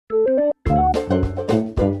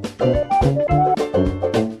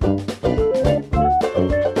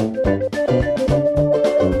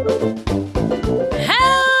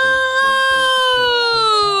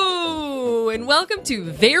to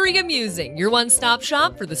Very Amusing, your one-stop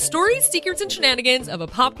shop for the stories, secrets, and shenanigans of a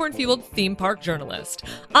popcorn-fueled theme park journalist.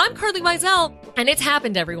 I'm Carly Wiesel, and it's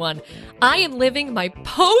happened, everyone. I am living my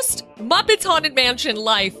post-Muppets Haunted Mansion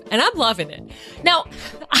life, and I'm loving it. Now,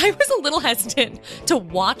 I was a little hesitant to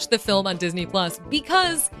watch the film on Disney Plus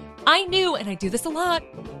because I knew, and I do this a lot,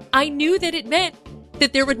 I knew that it meant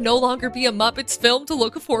that there would no longer be a Muppets film to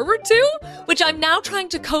look forward to, which I'm now trying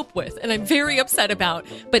to cope with, and I'm very upset about.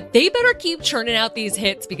 But they better keep churning out these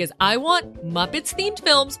hits because I want Muppets-themed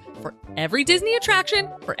films for every Disney attraction,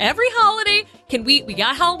 for every holiday. We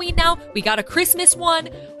got Halloween now, we got a Christmas one,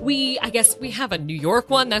 I guess we have a New York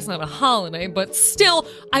one, that's not a holiday, but still,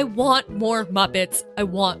 I want more Muppets, I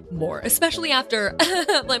want more. Especially after,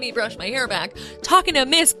 let me brush my hair back, talking to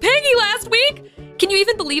Miss Piggy last week. Can you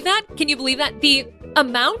even believe that? Can you believe that? The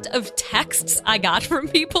amount of texts I got from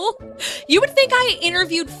people, you would think I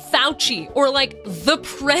interviewed Fauci or like the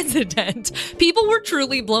president. People were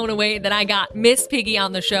truly blown away that I got Miss Piggy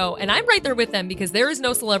on the show, and I'm right there with them because there is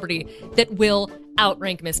no celebrity that will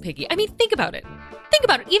outrank Miss Piggy. I mean, think about it. Think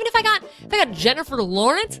about it. Even if I got Jennifer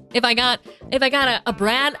Lawrence, if I got a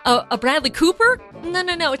Bradley Cooper,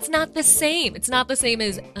 no, it's not the same. It's not the same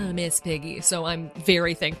as Miss Piggy. So I'm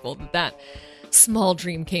very thankful that small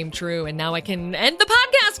dream came true, and now I can end the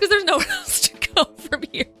podcast because there's nowhere else to go from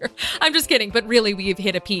here. I'm just kidding, but really we've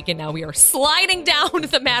hit a peak and now we are sliding down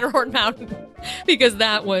the Matterhorn Mountain because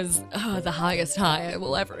that was the highest high I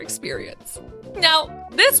will ever experience. Now,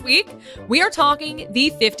 this week, we are talking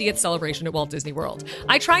the 50th celebration at Walt Disney World.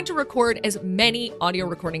 I tried to record as many audio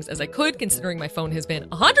recordings as I could, considering my phone has been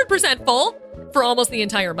 100% full for almost the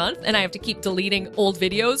entire month, and I have to keep deleting old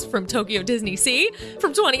videos from Tokyo Disney Sea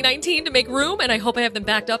from 2019 to make room, and I hope I have them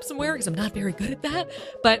backed up somewhere because I'm not very good at that.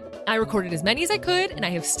 But I recorded as many as I could, and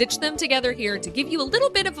I have stitched them together here to give you a little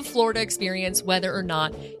bit of a Florida experience, whether or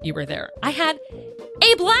not you were there. I had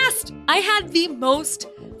a blast! I had the most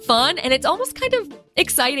fun, and it's almost kind of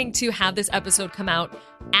exciting to have this episode come out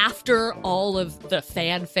after all of the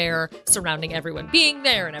fanfare surrounding everyone being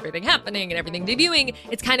there and everything happening and everything debuting.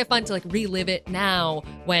 It's kind of fun to like relive it now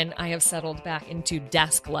when I have settled back into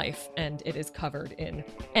desk life and it is covered in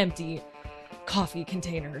empty coffee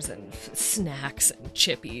containers and snacks and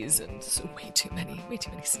chippies and way too many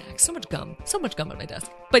snacks. So much gum on my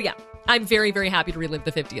desk. But yeah, I'm very, very happy to relive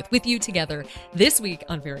the 50th with you together this week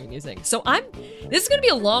on Very Amusing. So this is going to be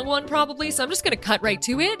a long one probably, so I'm just going to cut right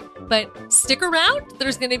to it, but stick around.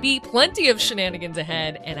 There's going to be plenty of shenanigans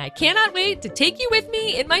ahead, and I cannot wait to take you with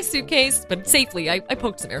me in my suitcase, but safely, I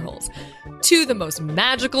poked some air holes, to the most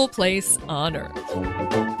magical place on earth.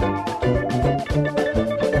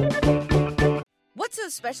 What's so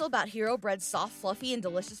special about Hero Bread's soft, fluffy, and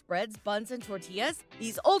delicious breads, buns, and tortillas?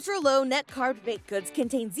 These ultra-low net-carb baked goods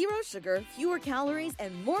contain zero sugar, fewer calories,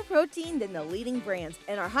 and more protein than the leading brands,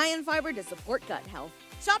 and are high in fiber to support gut health.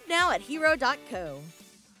 Shop now at hero.co.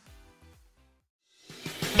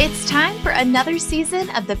 It's time for another season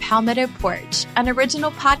of The Palmetto Porch, an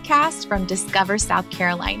original podcast from Discover South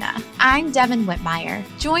Carolina. I'm Devin Whitmire.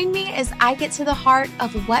 Join me as I get to the heart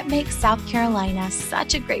of what makes South Carolina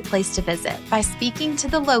such a great place to visit by speaking to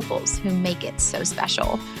the locals who make it so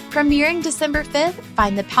special. Premiering December 5th,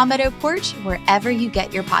 find The Palmetto Porch wherever you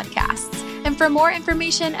get your podcasts. And for more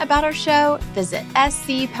information about our show, visit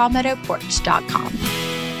scpalmettoporch.com.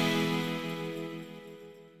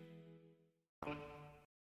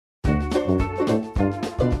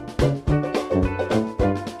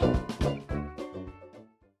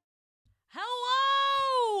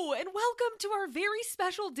 To our very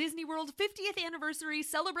special Disney World 50th anniversary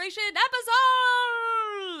celebration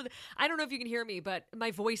episode! I don't know if you can hear me, but my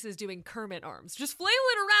voice is doing Kermit arms, just flailing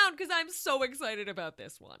around because I'm so excited about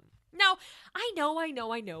this one. Now, I know,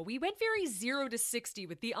 we went very 0 to 60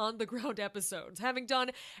 with the on-the-ground episodes, having done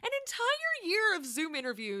an entire year of Zoom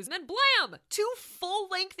interviews, and then blam! 2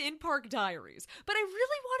 full-length in-park diaries. But I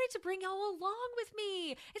really wanted to bring y'all along with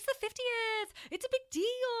me. It's the 50th! It's a big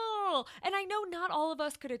deal! And I know not all of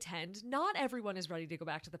us could attend, not everyone is ready to go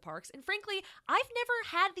back to the parks, and frankly, I've never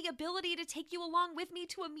had the ability to take you along with me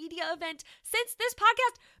to a media event since this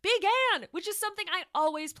podcast began, which is something I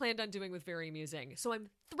always planned on doing with Very Amusing, so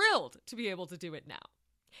I'm thrilled to be able to do it now.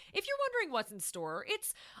 If you're wondering what's in store,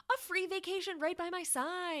 it's a free vacation right by my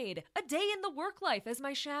side, a day in the work life as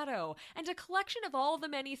my shadow, and a collection of all the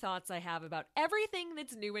many thoughts I have about everything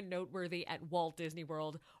that's new and noteworthy at Walt Disney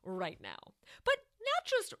World right now. But not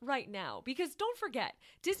just right now, because don't forget,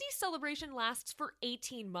 Disney's celebration lasts for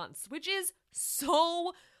 18 months, which is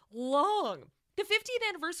so long. The 50th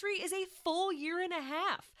anniversary is a full year and a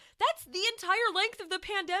half. That's the entire length of the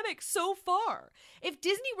pandemic so far. If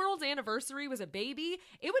Disney World's anniversary was a baby,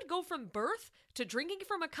 it would go from birth to drinking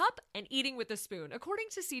from a cup and eating with a spoon, according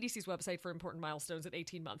to CDC's website for important milestones at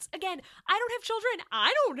 18 months. Again, I don't have children.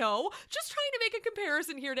 I don't know. Just trying to make a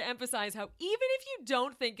comparison here to emphasize how even if you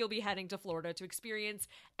don't think you'll be heading to Florida to experience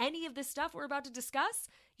any of this stuff we're about to discuss,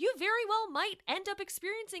 you very well might end up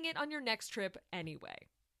experiencing it on your next trip anyway.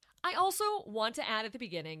 I also want to add at the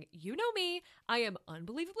beginning, you know me, I am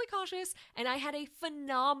unbelievably cautious, and I had a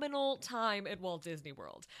phenomenal time at Walt Disney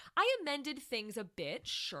World. I amended things a bit,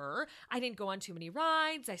 sure. I didn't go on too many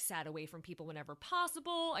rides, I sat away from people whenever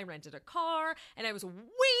possible, I rented a car, and I was way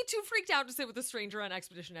too freaked out to sit with a stranger on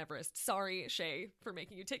Expedition Everest. Sorry, Shay, for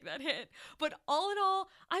making you take that hit. But all in all,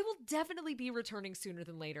 I will definitely be returning sooner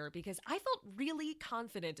than later because I felt really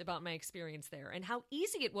confident about my experience there and how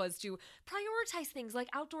easy it was to prioritize things like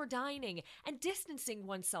outdoor dining and distancing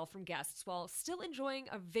oneself from guests while still enjoying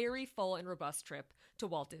a very full and robust trip to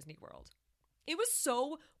Walt Disney World. It was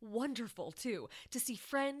so wonderful, too, to see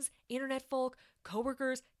friends, internet folk,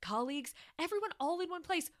 coworkers, colleagues, everyone all in one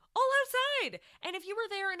place, all outside. And if you were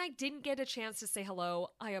there and I didn't get a chance to say hello,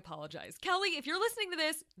 I apologize. Kelly, if you're listening to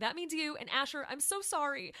this, that means you. And Asher, I'm so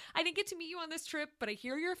sorry. I didn't get to meet you on this trip, but I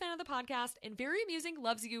hear you're a fan of the podcast and Very Amusing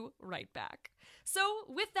loves you right back. So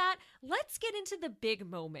with that, let's get into the big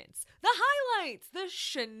moments, the highlights, the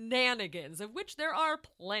shenanigans, of which there are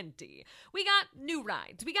plenty. We got new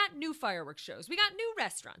rides, we got new fireworks shows, we got new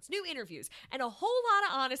restaurants, new interviews, and a whole lot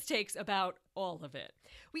of honest takes about all of it.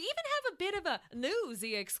 We even have a bit of a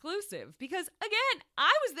newsy exclusive because, again,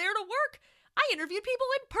 I was there to work. I interviewed people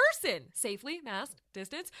in person, safely, masked,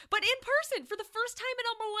 distance, but in person for the first time in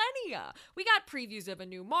a millennia. We got previews of a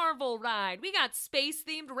new Marvel ride. We got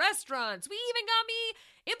space-themed restaurants. We even got me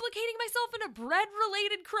implicating myself in a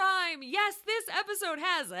bread-related crime. Yes, this episode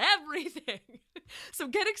has everything. So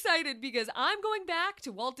get excited because I'm going back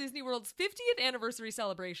to Walt Disney World's 50th anniversary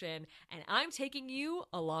celebration, and I'm taking you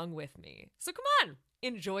along with me. So come on,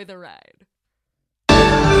 enjoy the ride.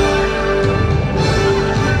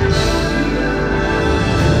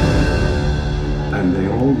 And they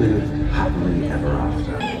all lived happily ever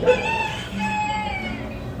after.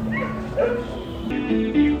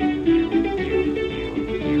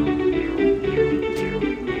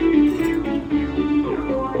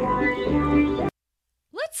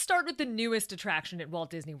 Let's start with the newest attraction at Walt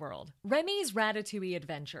Disney World, Remy's Ratatouille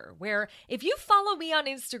Adventure, where if you follow me on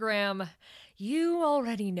Instagram, you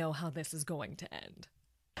already know how this is going to end.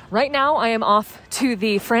 Right now, I am off to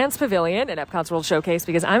the France Pavilion at Epcot's World Showcase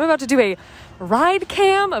because I'm about to do a ride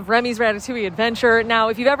cam of Remy's Ratatouille Adventure. Now,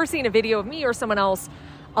 if you've ever seen a video of me or someone else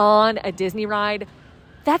on a Disney ride,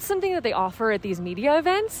 that's something that they offer at these media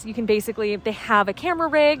events. You can basically, they have a camera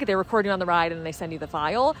rig, they're recording on the ride, and they send you the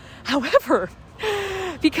file. However,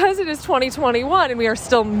 because it is 2021 and we are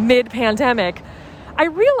still mid-pandemic, I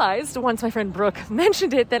realized once my friend Brooke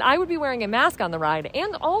mentioned it that I would be wearing a mask on the ride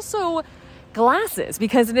and also glasses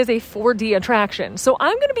because it is a 4D attraction. So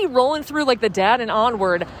I'm going to be rolling through like the Dad and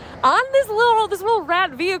Onward on this little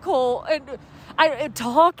rat vehicle and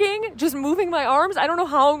talking, just moving my arms. I don't know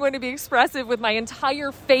how I'm going to be expressive with my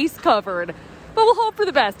entire face covered, but we'll hope for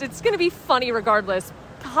the best. It's going to be funny regardless,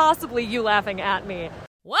 possibly you laughing at me.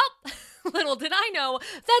 Well, little did I know,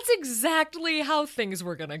 that's exactly how things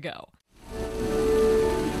were going to go.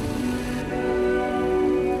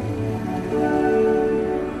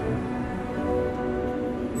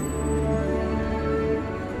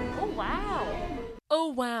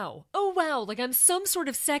 Oh wow, like I'm some sort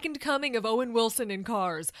of second coming of Owen Wilson in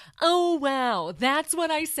Cars. Oh wow, that's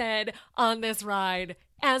what I said on this ride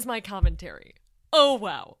as my commentary. Oh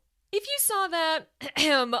wow. If you saw that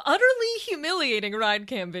utterly humiliating ride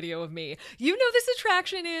cam video of me, you know this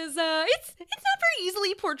attraction is, it's not very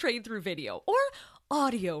easily portrayed through video, or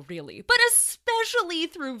audio really, but especially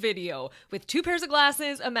through video, with 2 pairs of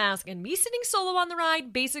glasses, a mask, and me sitting solo on the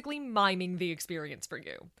ride, basically miming the experience for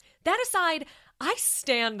you. That aside, I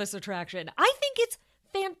stan this attraction. I think it's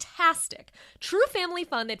fantastic. True family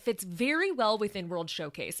fun that fits very well within World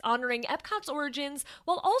Showcase, honoring Epcot's origins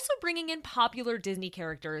while also bringing in popular Disney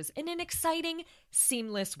characters in an exciting,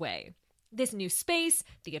 seamless way. This new space,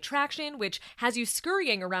 the attraction, which has you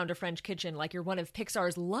scurrying around a French kitchen like you're one of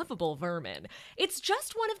Pixar's lovable vermin. It's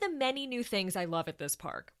just one of the many new things I love at this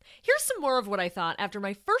park. Here's some more of what I thought after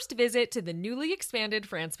my first visit to the newly expanded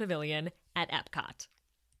France Pavilion at Epcot.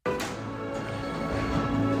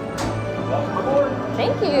 Welcome aboard.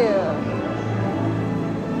 Thank you.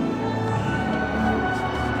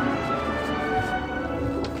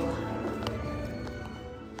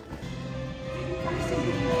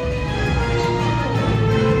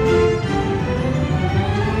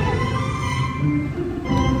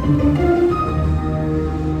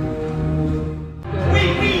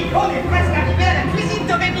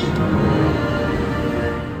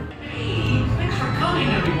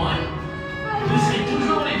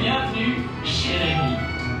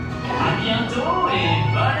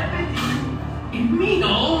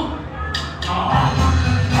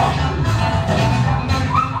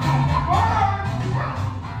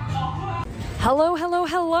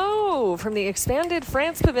 from the expanded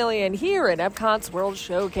France Pavilion here at Epcot's World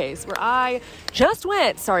Showcase, where I just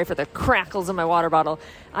went, sorry for the crackles in my water bottle,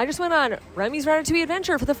 I just went on Remy's Ratatouille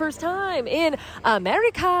Adventure for the first time in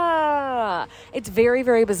America. It's very,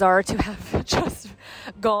 very bizarre to have just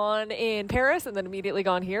gone in Paris and then immediately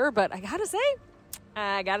gone here, but I gotta say,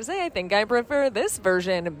 I think I prefer this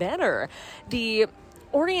version better. The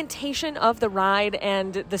orientation of the ride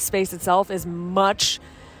and the space itself is much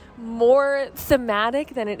more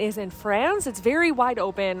thematic than it is in France. It's very wide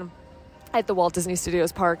open at the Walt Disney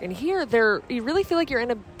Studios Park, and here you really feel like you're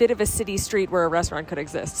in a bit of a city street where a restaurant could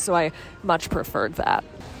exist, so I much preferred that.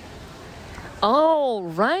 All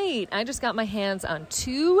right, I just got my hands on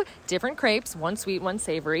 2 different crepes, one sweet, one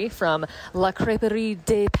savory, from La Crêperie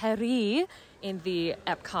de Paris in the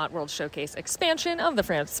Epcot World Showcase expansion of the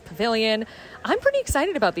France Pavilion. I'm pretty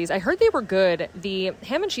excited about these. I heard they were good. The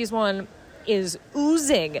ham and cheese one is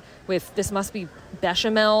oozing with, this must be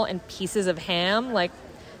bechamel and pieces of ham. Like,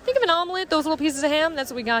 think of an omelet, those little pieces of ham, that's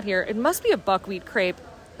what we got here. It must be a buckwheat crepe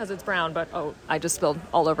because it's brown, but I just spilled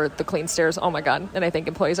all over the clean stairs. Oh my God. And I think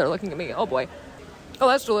employees are looking at me. Oh boy. Oh,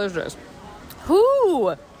 that's delicious.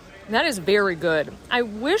 Ooh, that is very good. I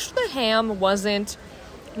wish the ham wasn't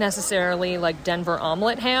necessarily like Denver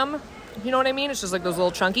omelet ham. You know what I mean? It's just like those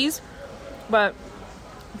little chunkies. But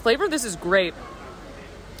flavor, this is great.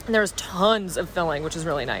 And there's tons of filling, which is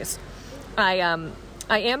really nice. I am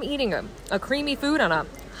eating a creamy food on a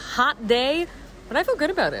hot day, but I feel good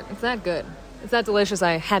about it. It's that good. It's that delicious.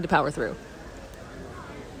 I had to power through.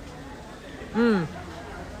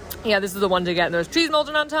 Yeah, this is the one to get. And there's cheese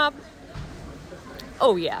melted on top.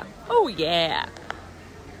 Oh yeah. Oh yeah.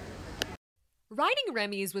 Riding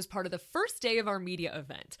Remy's was part of the first day of our media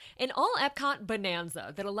event, an all-Epcot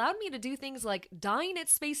bonanza that allowed me to do things like dine at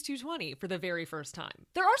Space 220 for the very first time.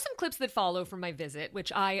 There are some clips that follow from my visit, which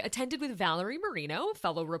I attended with Valerie Marino,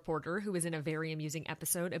 fellow reporter who was in a very amusing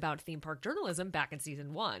episode about theme park journalism back in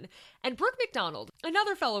season 1, and Brooke McDonald,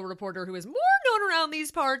 another fellow reporter who is more known around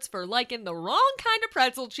these parts for liking the wrong kind of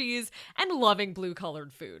pretzel cheese and loving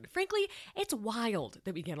blue-colored food. Frankly, it's wild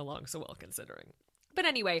that we get along so well considering. But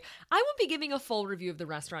anyway, I won't be giving a full review of the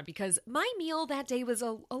restaurant because my meal that day was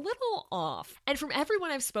a little off. And from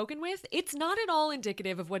everyone I've spoken with, it's not at all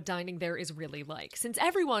indicative of what dining there is really like, since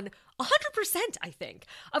everyone, 100% I think,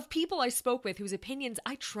 of people I spoke with whose opinions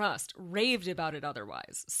I trust raved about it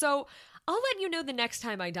otherwise. So I'll let you know the next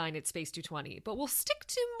time I dine at Space 220, but we'll stick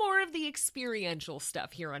to more of the experiential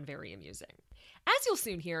stuff here on Very Amusing. As you'll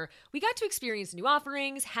soon hear, we got to experience new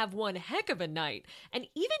offerings, have one heck of a night, and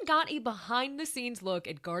even got a behind-the-scenes look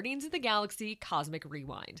at Guardians of the Galaxy Cosmic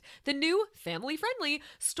Rewind, the new family-friendly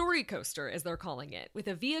story coaster, as they're calling it, with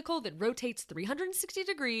a vehicle that rotates 360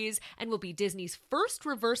 degrees and will be Disney's first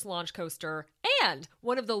reverse launch coaster and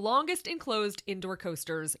one of the longest enclosed indoor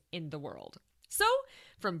coasters in the world. So,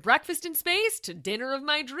 from breakfast in space to dinner of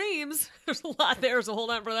my dreams, there's a lot there, so hold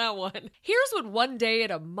on for that one. Here's what one day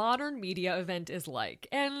at a modern media event is like,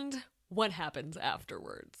 and what happens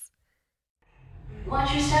afterwards.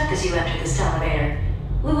 Watch your step as you enter this elevator.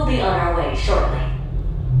 We will be on our way shortly.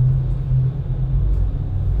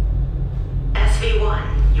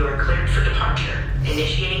 SV1, you are cleared for departure.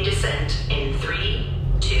 Initiating descent in 3,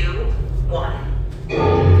 2, 1.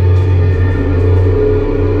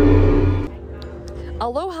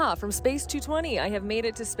 Aloha from Space 220. I have made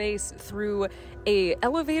it to space through a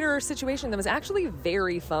elevator situation that was actually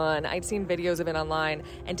very fun. I'd seen videos of it online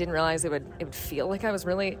and didn't realize it would feel like I was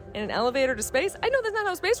really in an elevator to space. I know that's not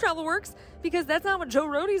how space travel works because that's not what Joe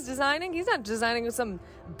Rohde's designing. He's not designing some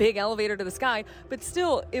big elevator to the sky, but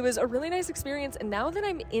still, it was a really nice experience. And now that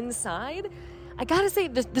I'm inside, I gotta say,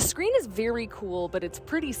 the screen is very cool, but it's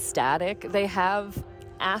pretty static. They have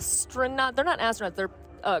they're not astronauts, they're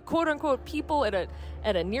quote-unquote people at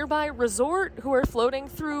a nearby resort who are floating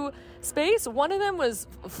through space. One of them was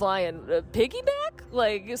flying piggyback,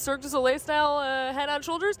 like Cirque du Soleil style, head on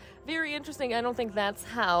shoulders. Very interesting. I don't think that's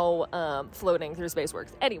how floating through space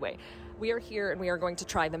works. Anyway, we are here and we are going to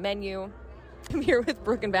try the menu. I'm here with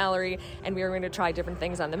Brooke and Valerie, and we are going to try different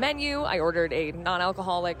things on the menu. I ordered a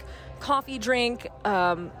non-alcoholic coffee drink,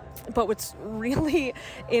 but what's really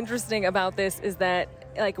interesting about this is that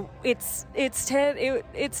like it's 10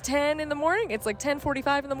 in the morning. It's like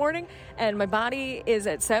 10:45 in the morning, and my body is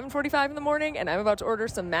at 7:45 in the morning, and I'm about to order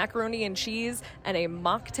some macaroni and cheese and a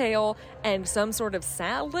mocktail and some sort of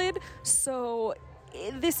salad. So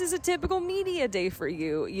this is a typical media day for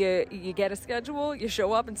you. You get a schedule, you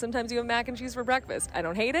show up, and sometimes you have mac and cheese for breakfast. I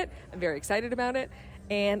don't hate it. I'm very excited about it,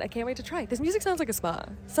 and I can't wait to try it. This music sounds like a spa.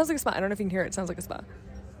 Sounds like a spa. I don't know if you can hear it. It sounds like a spa.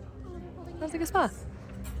 Sounds like a spa.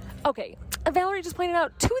 Okay, Valerie just pointed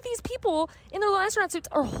out, 2 of these people in their little astronaut suits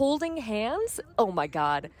are holding hands. Oh my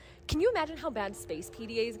God. Can you imagine how bad Space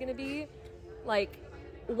PDA is going to be? Like,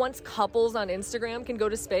 once couples on Instagram can go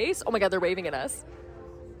to space, oh my God, they're waving at us.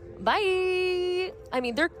 Bye. I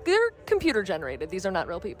mean, they're computer generated. These are not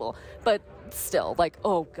real people. But still, like,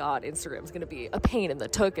 oh God, Instagram's going to be a pain in the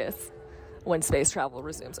tuchus when space travel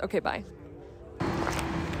resumes. Okay, bye.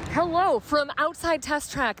 Hello from outside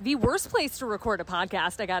Test Track, the worst place to record a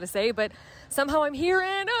podcast, I gotta say, but somehow I'm here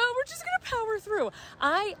and we're just gonna power through.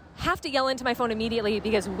 I have to yell into my phone immediately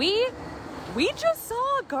because we just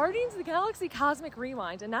saw Guardians of the Galaxy Cosmic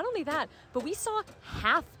Rewind, and not only that, but we saw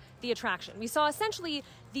half the attraction. We saw essentially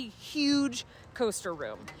the huge coaster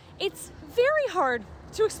room. It's very hard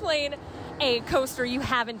to explain a coaster you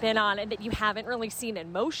haven't been on and that you haven't really seen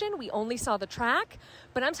in motion. We only saw the track,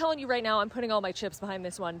 but I'm telling you right now, I'm putting all my chips behind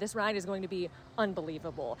this one. This ride is going to be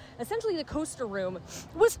unbelievable. Essentially, the coaster room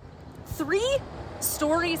was 3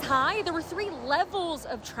 stories high. There were 3 levels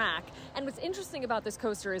of track. And what's interesting about this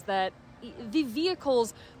coaster is that the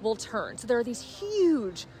vehicles will turn. So there are these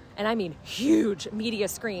huge, and I mean huge, media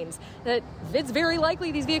screens that it's very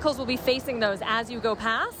likely these vehicles will be facing those as you go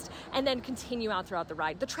past and then continue out throughout the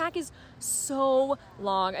ride. The track is so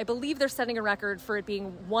long. I believe they're setting a record for it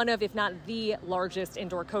being one of, if not the largest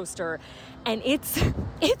indoor coaster. And it's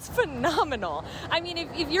phenomenal. I mean,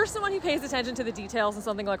 if you're someone who pays attention to the details in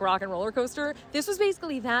something like Rock and Roller Coaster, this was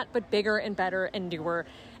basically that, but bigger and better and newer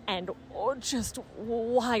and just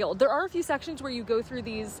wild. There are a few sections where you go through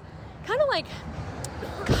these kind of like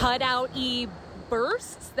cutout-y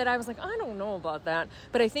bursts that I was like, I don't know about that.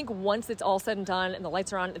 But I think once it's all said and done and the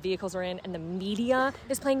lights are on, the vehicles are in, and the media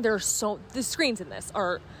is playing, the screens in this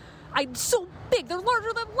are so big, they're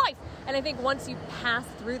larger than life. And I think once you pass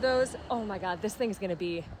through those, oh my God, this thing's going to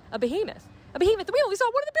be a behemoth that we only saw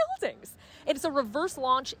one of the buildings. It's a reverse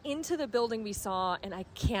launch into the building we saw, and I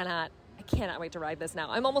cannot wait to ride this now.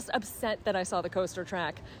 I'm almost upset that I saw the coaster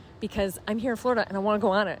track because I'm here in Florida and I want to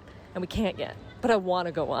go on it, and we can't yet. But I want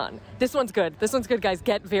to go on. This one's good. This one's good, guys.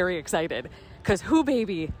 Get very excited. Because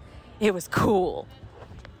baby, it was cool.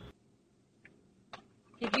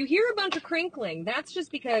 If you hear a bunch of crinkling, that's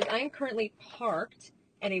just because I am currently parked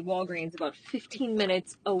at a Walgreens about 15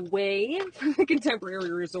 minutes away from the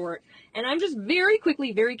Contemporary Resort. And I'm just very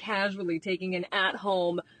quickly, very casually taking an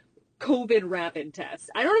at-home COVID rapid test.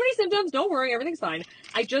 I don't have any symptoms. Don't worry. Everything's fine.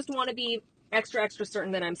 I just want to be extra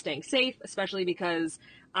certain that I'm staying safe, especially because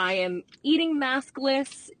I am eating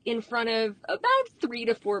maskless in front of about 3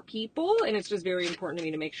 to 4 people, and it's just very important to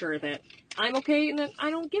me to make sure that I'm okay and that I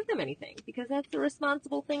don't give them anything, because that's the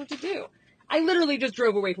responsible thing to do. I literally just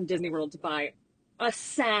drove away from Disney World to buy a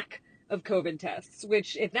sack of COVID tests,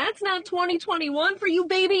 which, if that's not 2021 for you,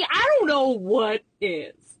 baby, I don't know what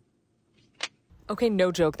is. Okay,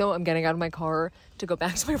 no joke though, I'm getting out of my car to go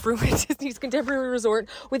back to my room at Disney's Contemporary Resort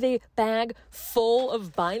with a bag full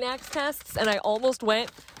of Binax tests, and I almost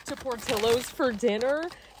went to Portillo's for dinner.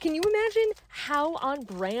 Can you imagine how on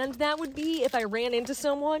brand that would be if I ran into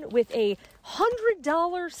someone with a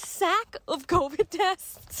 $100 sack of COVID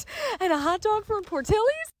tests and a hot dog from Portillo's?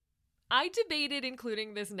 I debated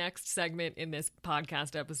including this next segment in this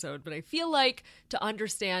podcast episode, but I feel like to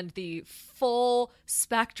understand the full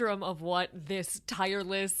spectrum of what this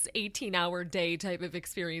tireless 18-hour day type of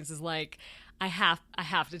experience is like, I have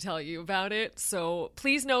to tell you about it. So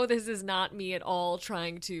please know this is not me at all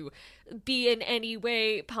trying to be in any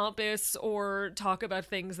way pompous or talk about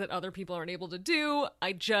things that other people aren't able to do.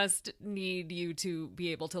 I just need you to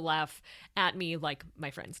be able to laugh at me like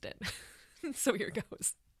my friends did. So here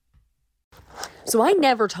goes. So I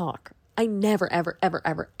never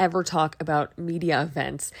ever talk about media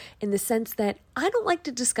events in the sense that I don't like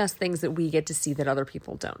to discuss things that we get to see that other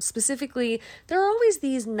people don't. Specifically, there are always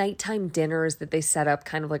these nighttime dinners that they set up,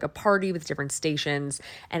 kind of like a party with different stations,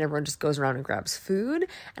 and everyone just goes around and grabs food.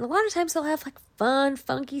 And a lot of times they'll have like fun,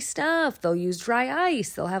 funky stuff. They'll use dry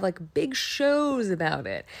ice. They'll have like big shows about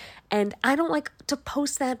it. And I don't like to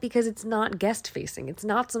post that because it's not guest facing. It's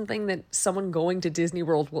not something that someone going to Disney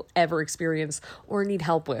World will ever experience or need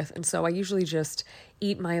help with. And so I usually just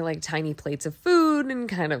eat my like tiny plates of food and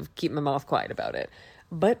kind of keep my mouth quiet about it.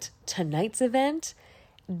 But tonight's event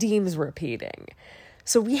deems repeating.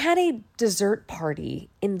 So we had a dessert party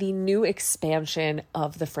in the new expansion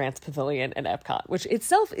of the France Pavilion at Epcot, which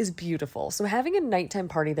itself is beautiful. So having a nighttime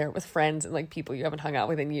party there with friends and like people you haven't hung out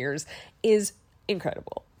with in years is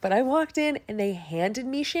incredible. But I walked in and they handed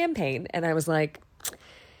me champagne and I was like,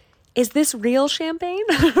 is this real champagne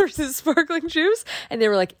or is this sparkling juice? And they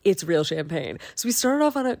were like, it's real champagne. So we started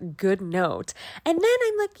off on a good note. And then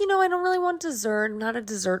I'm like, I don't really want dessert. I'm not a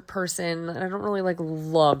dessert person. I don't really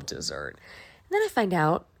love dessert. And then I find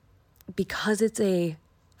out, because it's a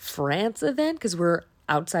France event, because we're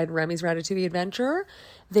outside Remy's Ratatouille Adventure,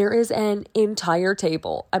 there is an entire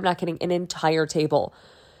table. I'm not kidding, an entire table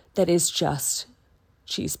that is just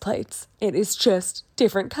cheese plates. It is just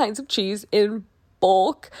different kinds of cheese in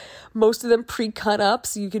bulk, most of them pre-cut up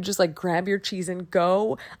so you could just grab your cheese and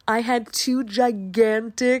go. I had 2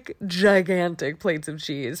 gigantic plates of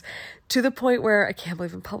cheese, to the point where I can't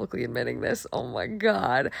believe I'm publicly admitting this. Oh my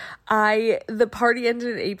God. The party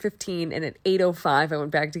ended at 8:15, and at 8:05 I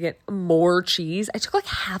went back to get more cheese. I took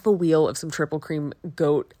half a wheel of some triple cream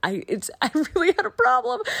goat. I really had a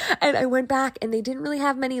problem. And I went back and they didn't really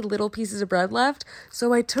have many little pieces of bread left.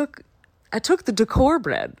 So I took the decor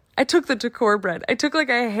bread. I took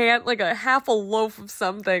a half a loaf of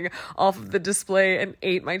something off of the display and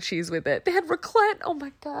ate my cheese with it. They had raclette. Oh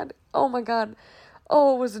my God.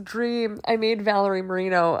 Oh, it was a dream. I made Valerie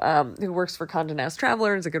Marino, who works for Condé Nast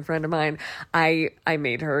Traveler, is a good friend of mine. I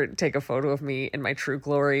made her take a photo of me in my true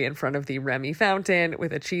glory in front of the Remy fountain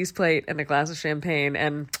with a cheese plate and a glass of champagne.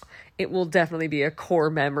 And it will definitely be a core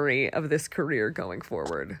memory of this career going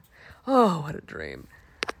forward. Oh, what a dream.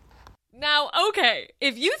 Now, okay,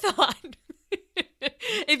 if you thought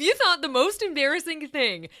the most embarrassing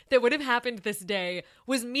thing that would have happened this day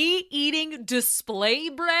was me eating display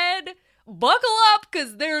bread, buckle up,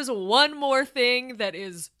 because there's one more thing that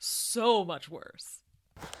is so much worse.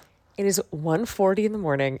 It is 1:40 in the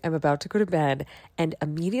morning. I'm about to go to bed, and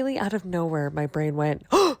immediately out of nowhere, my brain went,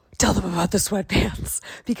 oh, tell them about the sweatpants,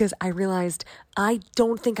 because I realized I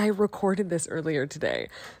don't think I recorded this earlier today.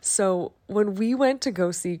 So when we went to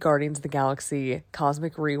go see Guardians of the Galaxy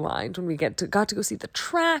Cosmic Rewind, when we got to go see the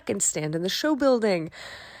track and stand in the show building.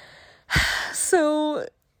 So,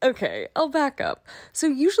 okay, I'll back up. So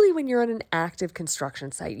usually when you're on an active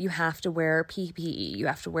construction site, you have to wear PPE. You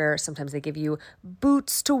have to wear, sometimes they give you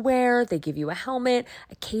boots to wear, they give you a helmet.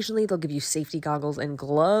 Occasionally they'll give you safety goggles and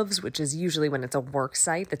gloves, which is usually when it's a work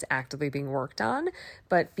site that's actively being worked on.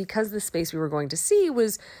 But because the space we were going to see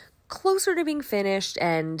was closer to being finished,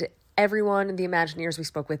 and everyone, the Imagineers we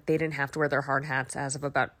spoke with, they didn't have to wear their hard hats as of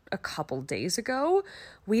about a couple days ago.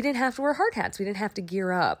 We didn't have to wear hard hats. We didn't have to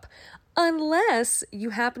gear up. Unless you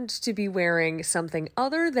happened to be wearing something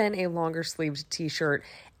other than a longer sleeved t-shirt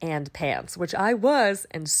and pants, which I was,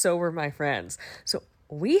 and so were my friends. So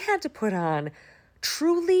we had to put on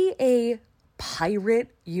truly a pirate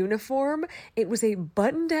uniform. It was a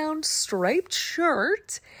button-down striped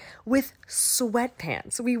shirt with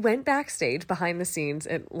sweatpants. We went backstage behind the scenes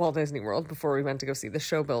at Walt Disney World before we went to go see the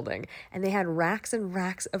show building, and they had racks and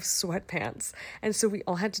racks of sweatpants. And so we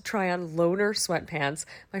all had to try on loaner sweatpants.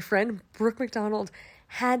 My friend Brooke McDonald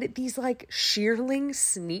had these shearling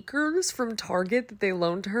sneakers from Target that they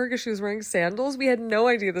loaned to her because she was wearing sandals. We had no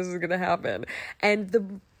idea this was going to happen. And the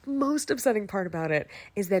most upsetting part about it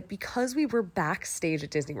is that because we were backstage at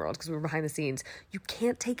Disney World, because we were behind the scenes, you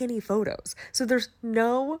can't take any photos. So there's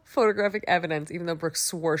no photographic evidence, even though Brooke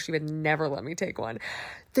swore she would never let me take one.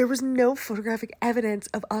 There was no photographic evidence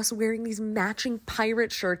of us wearing these matching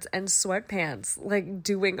pirate shirts and sweatpants,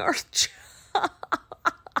 doing our job.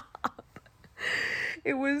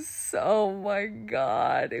 It was, oh my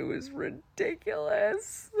God, it was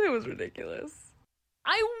ridiculous.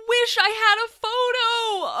 I wish I had a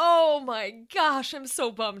photo. Oh my gosh, I'm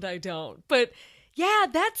so bummed I don't. But yeah,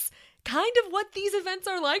 that's kind of what these events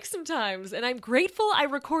are like sometimes. And I'm grateful I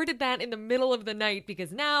recorded that in the middle of the night,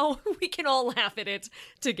 because now we can all laugh at it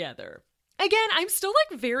together. Again, I'm still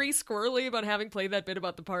very squirrely about having played that bit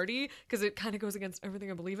about the party, because it kind of goes against everything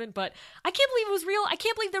I believe in, but I can't believe it was real. I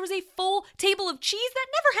can't believe there was a full table of cheese. That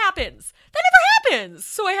never happens.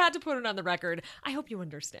 So I had to put it on the record. I hope you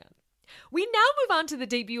understand. We now move on to the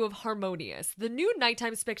debut of Harmonious, the new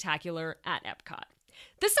nighttime spectacular at Epcot.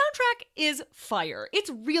 The soundtrack is fire. It's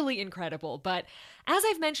really incredible, but as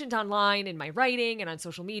I've mentioned online in my writing and on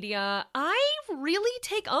social media, I really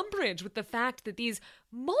take umbrage with the fact that these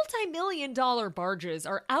multi-million-dollar barges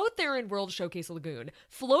are out there in World Showcase Lagoon,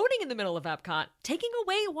 floating in the middle of Epcot, taking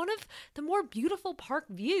away one of the more beautiful park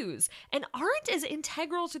views, and aren't as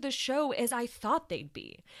integral to the show as I thought they'd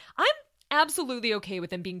be. I'm absolutely okay with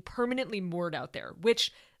them being permanently moored out there,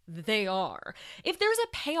 which they are, if there's a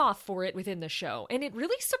payoff for it within the show. And it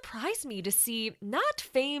really surprised me to see not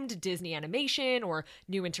famed Disney animation or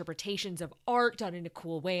new interpretations of art done in a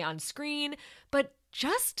cool way on screen, but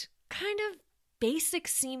just kind of basic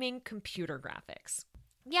seeming computer graphics.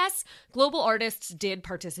 Yes, global artists did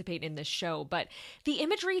participate in this show, but the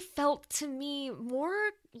imagery felt to me more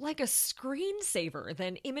like a screensaver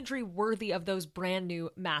than imagery worthy of those brand new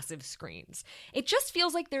massive screens. It just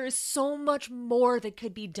feels like there is so much more that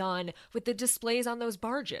could be done with the displays on those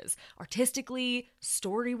barges, artistically,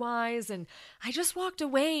 story-wise, and I just walked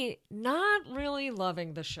away not really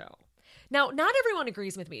loving the show. Now, not everyone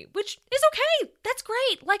agrees with me, which is okay. That's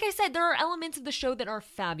great. Like I said, there are elements of the show that are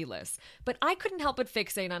fabulous, but I couldn't help but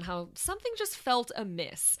fixate on how something just felt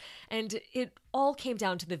amiss, and it all came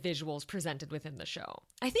down to the visuals presented within the show.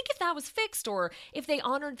 I think if that was fixed, or if they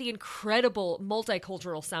honored the incredible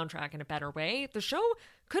multicultural soundtrack in a better way, the show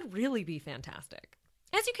could really be fantastic.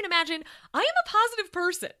 As you can imagine, I am a positive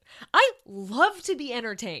person. I love to be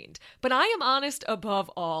entertained, but I am honest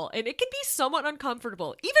above all, and it can be somewhat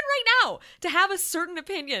uncomfortable, even right now, to have a certain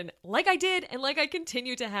opinion, like I did and like I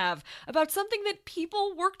continue to have, about something that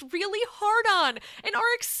people worked really hard on and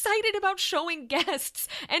are excited about showing guests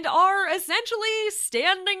and are essentially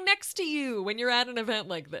standing next to you when you're at an event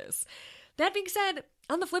like this. That being said,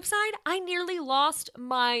 on the flip side, I nearly lost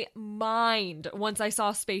my mind once I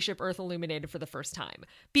saw Spaceship Earth illuminated for the first time.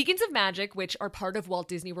 Beacons of Magic, which are part of Walt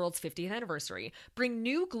Disney World's 50th anniversary, bring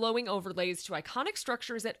new glowing overlays to iconic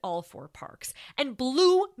structures at all 4 parks, and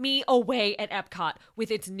blew me away at Epcot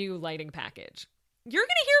with its new lighting package. You're going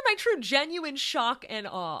to hear my true genuine shock and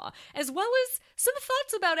awe, as well as some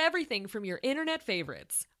thoughts about everything from your internet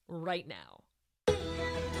favorites, right now.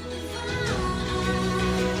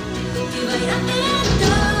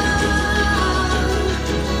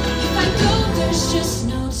 There's just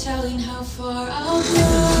no telling how far I'll go.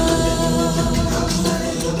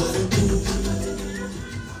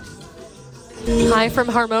 Hi from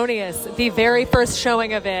Harmonious, the very first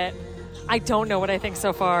showing of it. I don't know what I think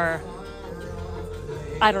so far.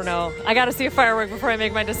 I don't know. I gotta see a firework before I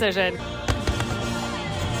make my decision.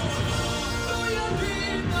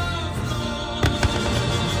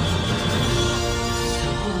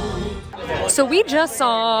 So we just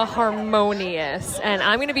saw Harmonious, and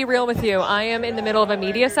I'm going to be real with you. I am in the middle of a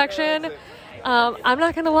media section. I'm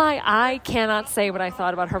not going to lie. I cannot say what I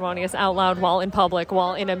thought about Harmonious out loud while in public,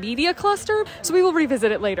 while in a media cluster, so we will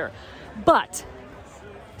revisit it later. But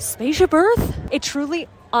Spaceship Earth, it truly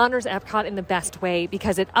honors Epcot in the best way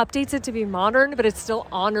because it updates it to be modern, but it still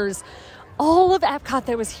honors all of Epcot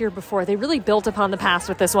that was here before. They really built upon the past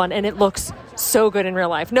with this one, and it looks so good in real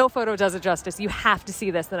life. No photo does it justice. You have to see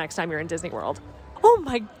this the next time you're in Disney World. Oh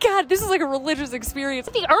my God, this is like a religious experience.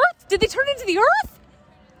 The Earth? Did they turn it into the Earth?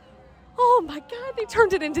 Oh my God, they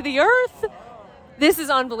turned it into the Earth. This is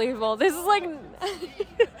unbelievable. This is like,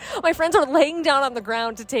 my friends are laying down on the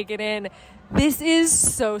ground to take it in. This is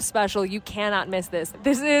so special. You cannot miss this.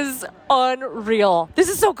 This is unreal. This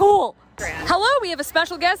is so cool. Hello, we have a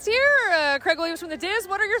special guest here, Craig Williams from the Diz.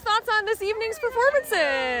 What are your thoughts on this evening's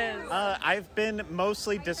performances? I've been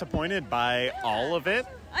mostly disappointed by all of it.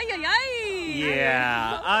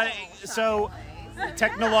 Yeah. So,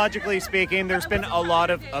 technologically speaking, there's been a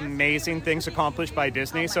lot of amazing things accomplished by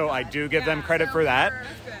Disney, so I do give them credit for that.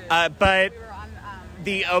 But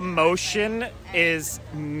the emotion is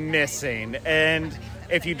missing, and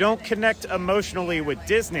if you don't connect emotionally with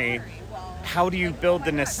Disney, how do you build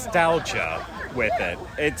the nostalgia with it?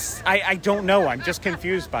 I don't know. I'm just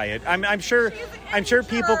confused by it. I'm sure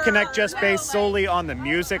people connect just based solely on the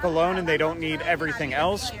music alone, and they don't need everything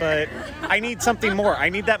else. But I need something more. I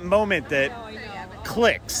need that moment that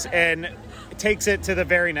clicks and takes it to the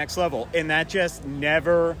very next level, and that just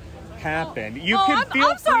never happened.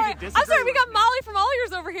 I'm sorry. We got Molly from All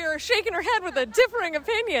Ears over here shaking her head with a differing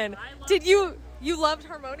opinion. Did you? You loved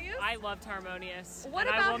Harmonious? I loved Harmonious. What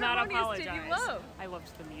and about I will not Harmonious apologize. did you love? I loved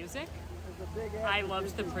the music. I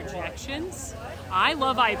loved the projections. I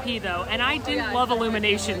love IP though, and I didn't love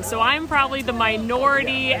Illumination, so I'm probably the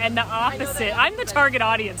minority and the opposite. I'm the target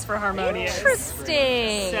audience for Harmonious.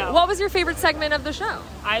 Interesting. So, what was your favorite segment of the show?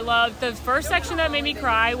 I loved the first section that made me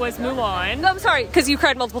cry was Mulan. No, I'm sorry, because you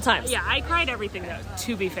cried multiple times. Yeah, I cried everything though,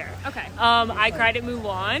 to be fair. Okay. I cried at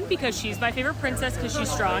Mulan because she's my favorite princess because she's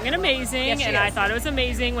strong and amazing, yes, and I thought it was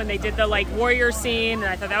amazing when they did the warrior scene, and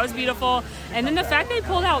I thought that was beautiful. And then the fact they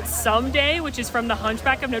pulled out Someday, which is from the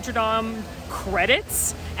Hunchback of Notre Dame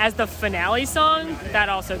credits as the finale song, that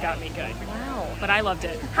also got me good. Wow. But I loved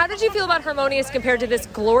it. How did you feel about Harmonious compared to this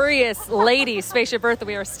glorious lady, Spaceship Earth, that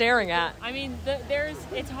we are staring at? I mean,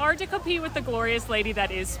 it's hard to compete with the glorious lady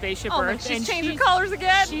that is Spaceship Earth. She's changing colors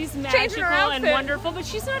again. She's magical and wonderful, but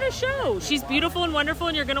she's not a show. She's beautiful and wonderful,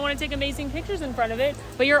 and you're going to want to take amazing pictures in front of it,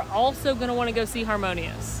 but you're also going to want to go see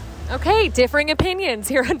Harmonious. Okay, differing opinions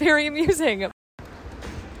here on Very Amusing.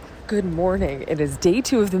 Good morning. It is day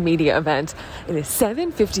 2 of the media event. It is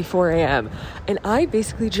 7:54 a.m. and I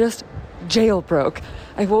basically just jailbroke.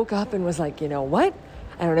 I woke up and was like, you know what?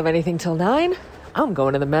 I don't have anything till 9. I'm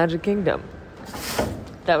going to the Magic Kingdom.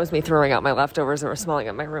 That was me throwing out my leftovers that were smelling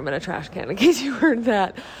up my room in a trash can, in case you heard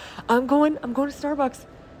that. I'm going to Starbucks.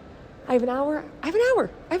 I have an hour.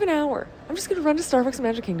 I'm just going to run to Starbucks in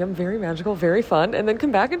Magic Kingdom. Very magical, very fun, and then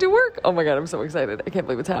come back and do work. Oh my God, I'm so excited. I can't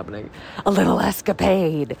believe it's happening. A little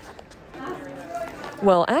escapade.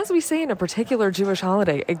 Well, as we say in a particular Jewish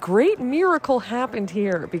holiday, a great miracle happened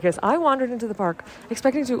here because I wandered into the park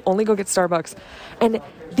expecting to only go get Starbucks. And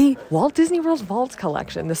the Walt Disney World Vault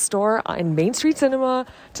collection, the store in Main Street Cinema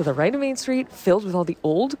to the right of Main Street, filled with all the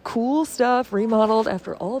old cool stuff remodeled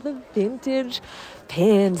after all the vintage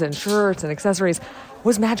pins and shirts and accessories,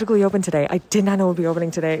 was magically open today. I did not know it would be opening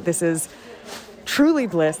today. This is truly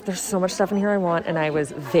bliss. There's so much stuff in here I want, and I was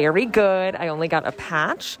very good. I only got a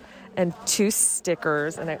patch and 2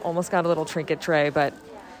 stickers, and I almost got a little trinket tray, but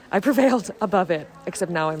I prevailed above it, except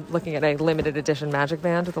now I'm looking at a limited edition Magic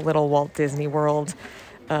Band with a little Walt Disney World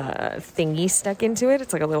thingy stuck into it.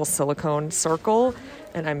 It's like a little silicone circle,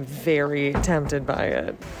 and I'm very tempted by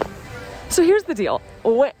it. So here's the deal.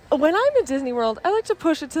 When I'm at Disney World, I like to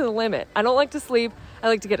push it to the limit. I don't like to sleep. I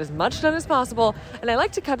like to get as much done as possible, and I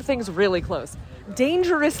like to cut things really close.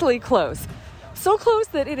 Dangerously close. So close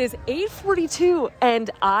that it is 8:42 and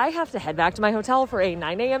I have to head back to my hotel for a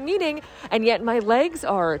 9 a.m. meeting, and yet my legs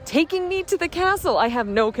are taking me to the castle. I have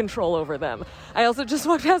no control over them. I also just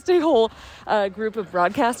walked past a whole group of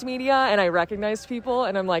broadcast media, and I recognized people,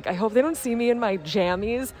 and I'm like, I hope they don't see me in my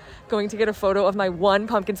jammies going to get a photo of my 1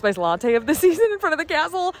 pumpkin spice latte of the season in front of the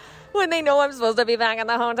castle when they know I'm supposed to be back in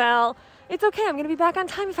the hotel. It's okay. I'm going to be back on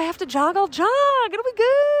time. If I have to jog, I'll jog. It'll be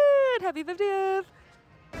good. Happy 50th.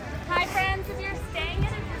 Hi friends, if you're staying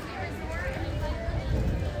at a Disney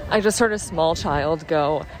resort. I just heard a small child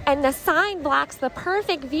go, and the sign blocks the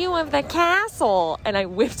perfect view of the castle. And I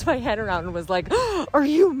whipped my head around and was like, oh, are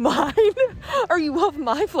you mine? Are you of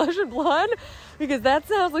my flesh and blood? Because that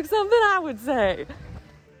sounds like something I would say.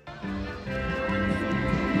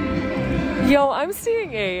 Yo, I'm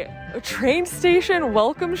seeing a train station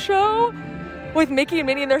welcome show with Mickey and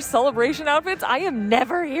Minnie in their celebration outfits. I am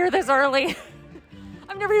never here this early.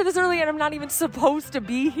 I'm never here this early, and I'm not even supposed to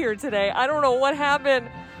be here today. I don't know what happened,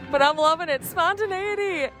 but I'm loving it.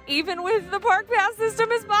 Spontaneity, even with the park pass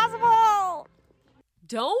system, is possible.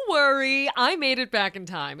 Don't worry, I made it back in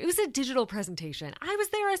time. It was a digital presentation. I was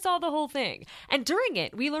there, I saw the whole thing. And during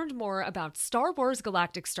it, we learned more about Star Wars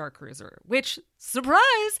Galactic Starcruiser, which,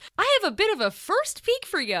 surprise, I have a bit of a first peek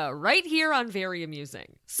for you right here on Very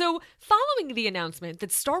Amusing. So, following the announcement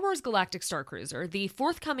that Star Wars Galactic Starcruiser, the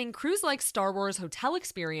forthcoming cruise-like Star Wars hotel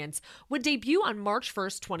experience, would debut on March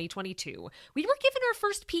 1st, 2022, we were given our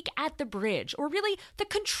first peek at the bridge, or really the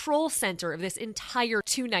control center of this entire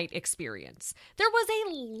 2-night experience. There was a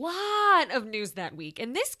lot of news that week,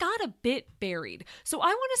 and this got a bit buried. So I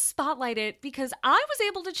want to spotlight it because I was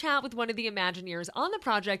able to chat with one of the Imagineers on the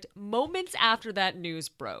project moments after that news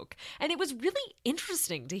broke. And it was really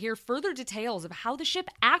interesting to hear further details of how the ship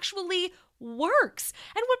actually works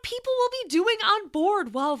and what people will be doing on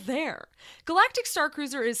board while there. Galactic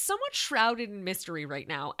Starcruiser is somewhat shrouded in mystery right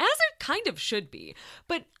now, as it kind of should be,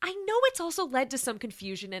 but I know it's also led to some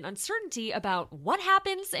confusion and uncertainty about what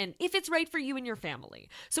happens and if it's right for you and your family.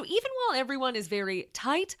 So even while everyone is very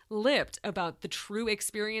tight-lipped about the true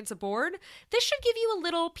experience aboard, this should give you a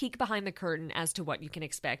little peek behind the curtain as to what you can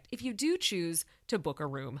expect if you do choose to book a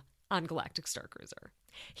room on Galactic Starcruiser.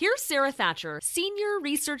 Here's Sarah Thatcher, Senior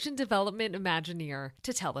Research and Development Imagineer,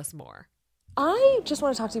 to tell us more. I just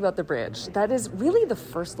want to talk to you about the bridge. That is really the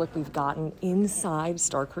first look we've gotten inside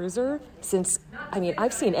Starcruiser since,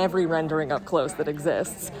 I've seen every rendering up close that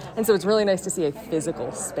exists. And so it's really nice to see a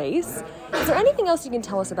physical space. Is there anything else you can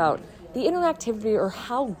tell us about the interactivity or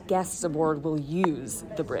how guests aboard will use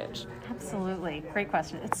the bridge? Absolutely. Great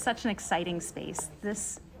question. It's such an exciting space.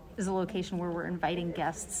 This is a location where we're inviting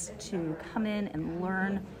guests to come in and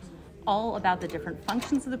learn all about the different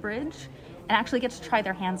functions of the bridge and actually get to try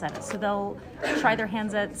their hands at it. So they'll try their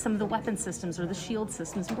hands at some of the weapon systems or the shield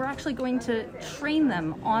systems. We're actually going to train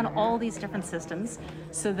them on all these different systems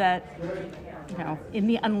so that, in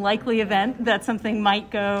the unlikely event that something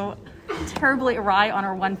might go terribly awry on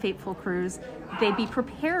our one fateful cruise, they'd be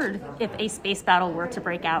prepared if a space battle were to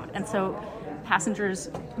break out. And so passengers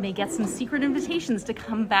may get some secret invitations to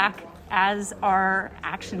come back as our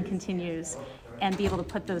action continues. and be able to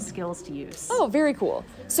put those skills to use. Oh, very cool.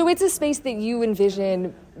 So it's a space that you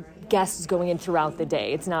envision guests going in throughout the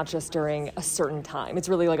day. It's not just during a certain time. It's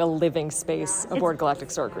really like a living space aboard Galactic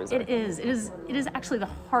Star Cruiser. It is actually the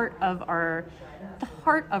heart of our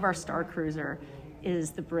Star Cruiser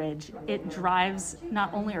is the bridge. It drives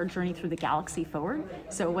not only our journey through the galaxy forward.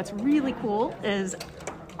 So what's really cool is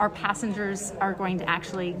our passengers are going to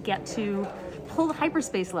actually get to pull the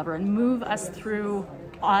hyperspace lever and move us through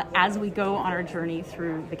as we go on our journey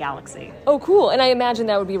through the galaxy. Oh, cool. And I imagine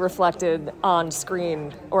that would be reflected on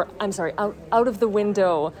screen, or I'm sorry, out of the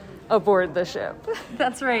window aboard the ship.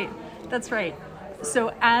 That's right.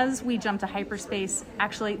 So as we jump to hyperspace,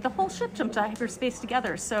 actually the whole ship jumped to hyperspace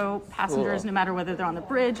together. So passengers, no matter whether they're on the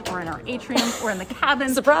bridge or in our atrium or in the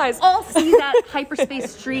cabin, surprise, all see that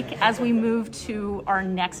hyperspace streak as we move to our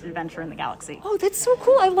next adventure in the galaxy. Oh, that's so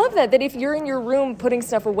cool. I love that if you're in your room putting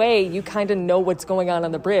stuff away, you kind of know what's going on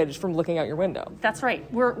the bridge from looking out your window. That's right.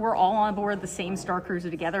 We're all on board the same Star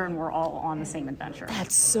Cruiser together, and we're all on the same adventure.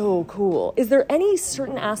 That's so cool. Is there any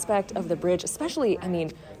certain aspect of the bridge, especially,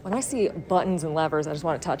 when I see buttons and levers, I just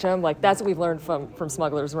want to touch them. Like, that's what we've learned from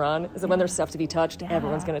Smuggler's Run, is that when there's stuff to be touched,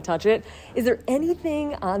 everyone's going to touch it. Is there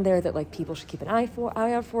anything on there that, people should keep an eye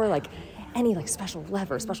out for? Like, any, special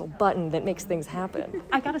lever, special button that makes things happen?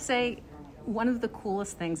 I gotta say, one of the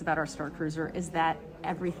coolest things about our Star Cruiser is that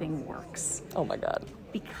everything works. Oh, my God.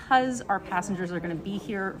 Because our passengers are going to be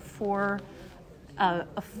here for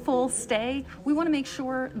a full stay, we want to make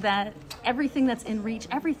sure that everything that's in reach,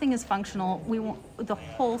 everything is functional. The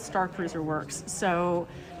whole Star Cruiser works. So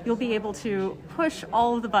you'll be able to push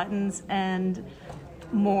all of the buttons and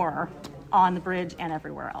more on the bridge and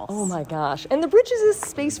everywhere else. Oh my gosh. And the bridge is a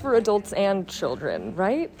space for adults and children,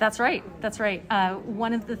 right? That's right.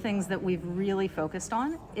 One of the things that we've really focused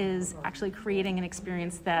on is actually creating an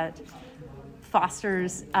experience that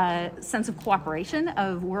fosters a sense of cooperation,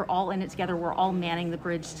 of we're all in it together, we're all manning the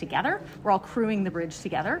bridge together, we're all crewing the bridge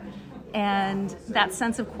together. And that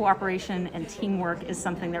sense of cooperation and teamwork is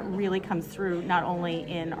something that really comes through not only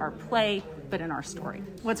in our play, but in our story.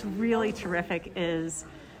 What's really terrific is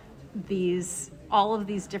all of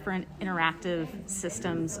these different interactive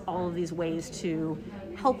systems, all of these ways to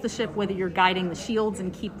help the ship, whether you're guiding the shields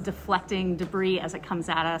and keep deflecting debris as it comes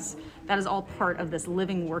at us. That is all part of this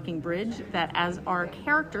living, working bridge that as our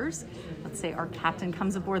characters, let's say our captain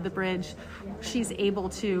comes aboard the bridge, she's able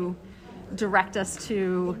to direct us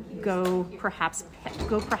to go perhaps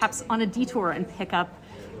on a detour and pick up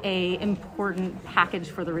a important package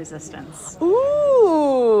for the Resistance.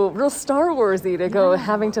 Ooh, real Star Warsy to go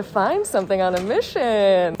having to find something on a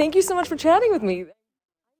mission. Thank you so much for chatting with me.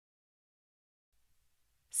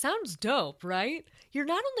 Sounds dope, right? You're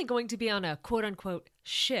not only going to be on a quote-unquote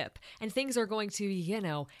ship, and things are going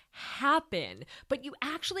to, happen, but you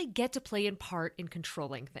actually get to play in part in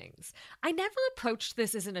controlling things. I never approached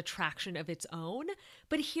this as an attraction of its own,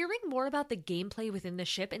 but hearing more about the gameplay within the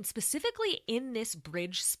ship, and specifically in this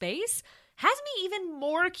bridge space, has me even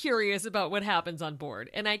more curious about what happens on board,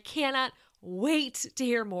 and I cannot wait to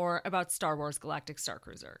hear more about Star Wars Galactic Star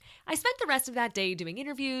Cruiser. I spent the rest of that day doing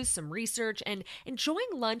interviews, some research, and enjoying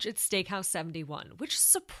lunch at Steakhouse 71, which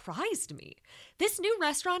surprised me. This new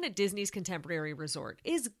restaurant at Disney's Contemporary Resort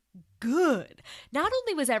is good. Not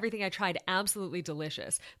only was everything I tried absolutely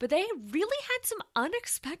delicious, but they really had some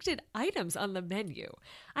unexpected items on the menu.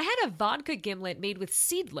 I had a vodka gimlet made with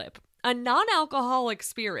seedlip, a non-alcoholic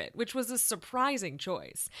spirit, which was a surprising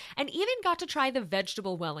choice, and even got to try the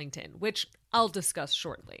vegetable Wellington, which I'll discuss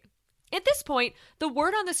shortly. At this point, the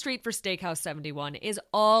word on the street for Steakhouse 71 is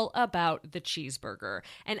all about the cheeseburger,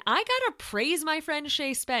 and I gotta praise my friend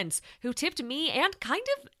Shay Spence, who tipped me and kind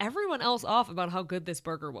of everyone else off about how good this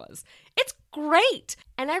burger was. It's great!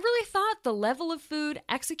 And I really thought the level of food,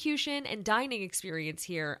 execution, and dining experience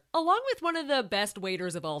here, along with one of the best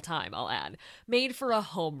waiters of all time, I'll add, made for a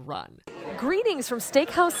home run. Greetings from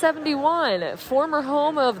Steakhouse 71, former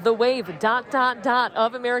home of the wave ...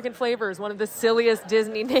 of American Flavors, one of the silliest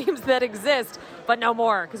Disney names that exist, but no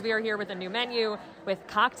more, because we are here with a new menu, with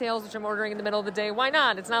cocktails, which I'm ordering in the middle of the day. Why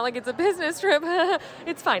not? It's not like it's a business trip.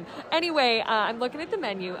 It's fine. Anyway, I'm looking at the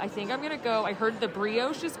menu. I think I'm going to go. I heard the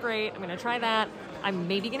brioche is great. I'm going to try that. I'm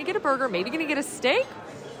maybe going to get a burger, maybe going to get a steak.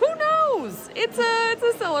 Who knows? It's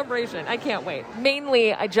a celebration. I can't wait.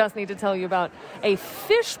 Mainly, I just need to tell you about a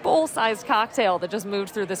fishbowl-sized cocktail that just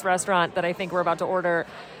moved through this restaurant that I think we're about to order.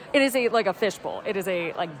 It is a fishbowl. It is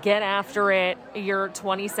get after it. You're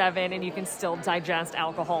 27 and you can still digest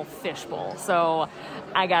alcohol fishbowl. So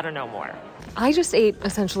I gotta know more. I just ate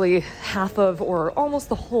essentially half of or almost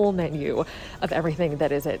the whole menu of everything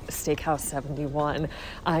that is at Steakhouse 71.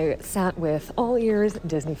 I sat with all ears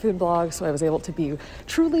Disney food blog, so I was able to be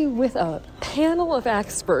truly with a panel of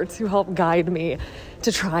experts who helped guide me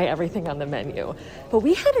to try everything on the menu. But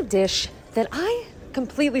we had a dish that I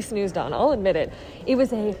completely snoozed on, I'll admit it. It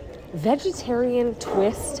was a vegetarian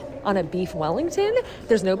twist on a beef Wellington.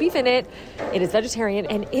 There's no beef in it. It is vegetarian,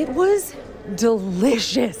 and it was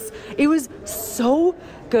delicious. It was so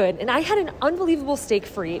good. And I had an unbelievable steak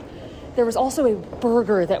frite. There was also a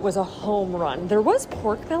burger that was a home run. There was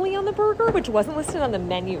pork belly on the burger, which wasn't listed on the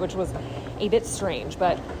menu, which was a bit strange,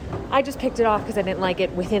 but I just picked it off because I didn't like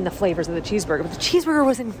it within the flavors of the cheeseburger. But the cheeseburger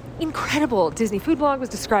was incredible. Disney Food Blog was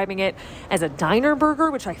describing it as a diner burger,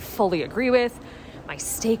 which I fully agree with. My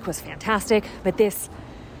steak was fantastic, but this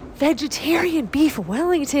vegetarian beef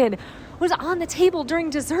Wellington was on the table during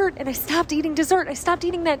dessert, and I stopped eating dessert. I stopped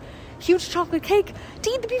eating that huge chocolate cake to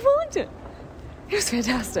eat the beef Wellington. It was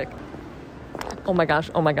fantastic. Oh my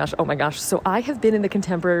gosh. So I have been in the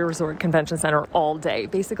Contemporary Resort Convention Center all day.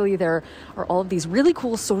 Basically, there are all of these really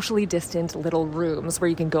cool socially distant little rooms where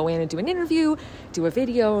you can go in and do an interview, do a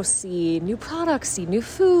video, see new products, see new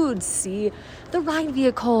foods, see the ride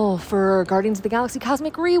vehicle for Guardians of the Galaxy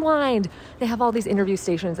Cosmic Rewind. They have all these interview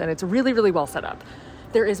stations, and it's really, really well set up.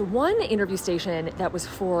 There is one interview station that was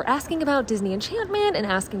for asking about Disney Enchantment and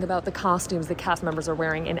asking about the costumes that cast members are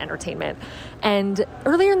wearing in entertainment. And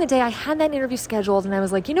earlier in the day, I had that interview scheduled, and I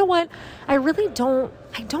was like, you know what? I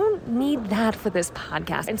don't need that for this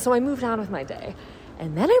podcast. And so I moved on with my day.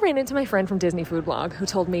 And then I ran into my friend from Disney Food Blog who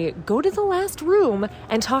told me, go to the last room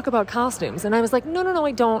and talk about costumes. And I was like, no,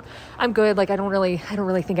 I don't. I'm good. Like, I don't really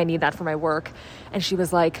think I need that for my work. And she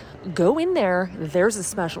was like, go in there. There's a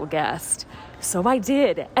special guest. So I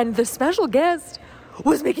did. And the special guest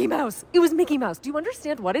was Mickey Mouse. It was Mickey Mouse. Do you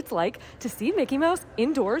understand what it's like to see Mickey Mouse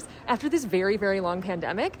indoors after this very, very long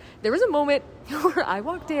pandemic? There was a moment where I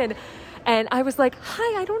walked in and I was like,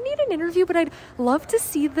 hi, I don't need an interview, but I'd love to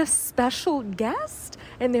see the special guest.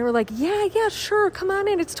 And they were like, yeah, sure, come on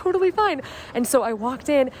in. It's totally fine. And so I walked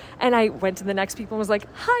in and I went to the next people and was like,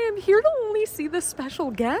 hi, I'm here to only see the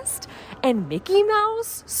special guest. And Mickey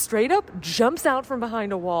Mouse straight up jumps out from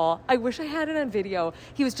behind a wall. I wish I had it on video.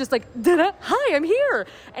 He was just like, da-da, hi, I'm here.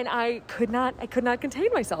 And I could not contain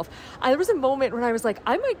myself. There was a moment when I was like,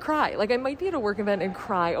 I might cry. Like, I might be at a work event and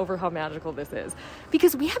cry over how magical this is.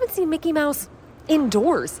 Because we haven't seen Mickey Mouse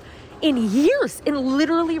indoors in years, in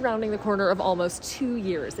literally rounding the corner of almost 2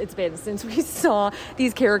 years it's been since we saw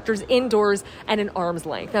these characters indoors and an arm's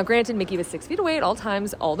length. Now, granted, Mickey was 6 feet away at all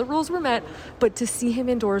times, all the rules were met, but to see him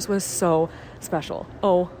indoors was so special.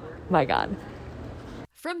 Oh my God.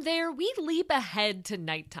 From there, we leap ahead to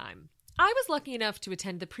nighttime. I was lucky enough to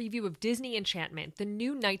attend the preview of Disney Enchantment, the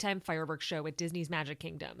new nighttime fireworks show at Disney's Magic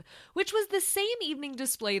Kingdom, which was the same evening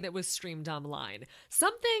display that was streamed online.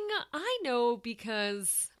 Something I know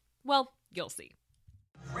because, well, you'll see.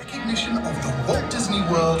 Recognition of the Walt Disney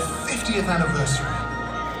World 50th anniversary.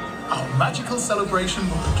 Our magical celebration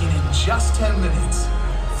will begin in just 10 minutes.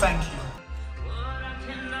 Thank you.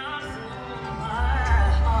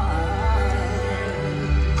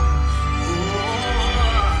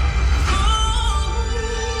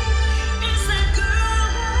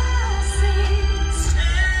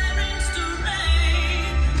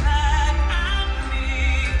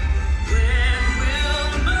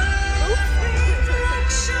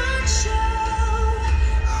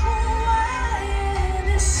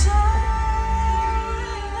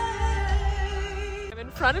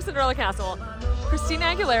 Front of Cinderella Castle. Christina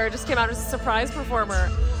Aguilera just came out as a surprise performer,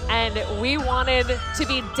 and we wanted to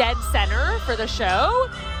be dead center for the show,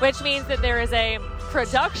 which means that there is a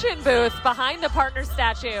production booth behind the partner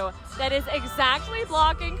statue that is exactly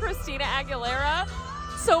blocking Christina Aguilera.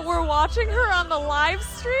 So we're watching her on the live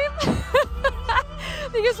stream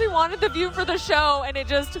because we wanted the view for the show, and it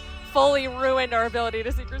just fully ruined our ability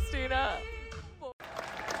to see Christina.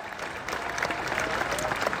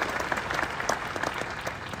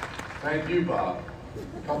 Thank you, Bob.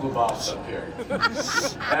 A couple of Bobs up here.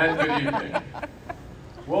 And good evening.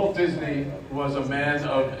 Walt Disney was a man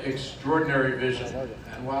of extraordinary vision,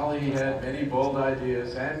 and while he had many bold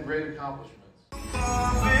ideas and great accomplishments,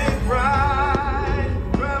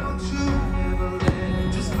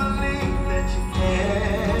 just believe that you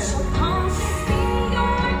can. So come see your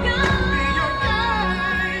God. Be your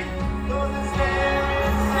guide. Lord is there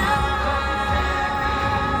inside.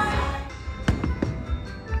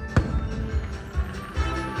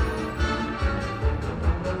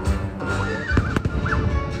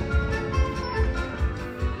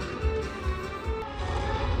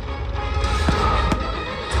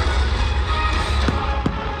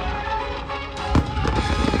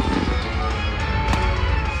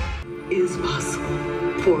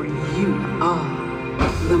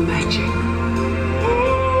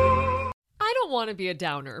 to be a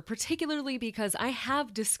downer, particularly because I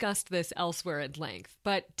have discussed this elsewhere at length,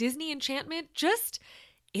 but Disney Enchantment just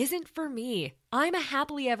isn't for me. I'm a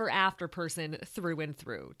happily ever after person through and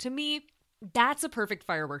through. To me, that's a perfect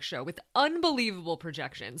fireworks show with unbelievable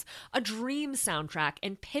projections, a dream soundtrack,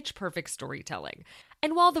 and pitch-perfect storytelling.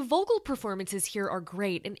 And while the vocal performances here are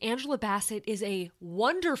great and Angela Bassett is a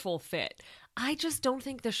wonderful fit, I just don't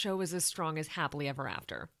think the show is as strong as Happily Ever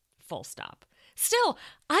After. Full stop. Still,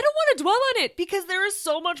 I don't want to dwell on it because there is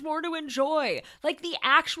so much more to enjoy, like the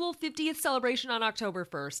actual 50th celebration on October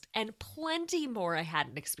 1st and plenty more I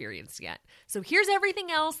hadn't experienced yet. So here's everything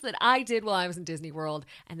else that I did while I was in Disney World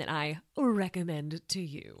and that I recommend to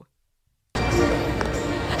you.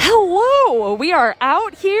 Hello! We are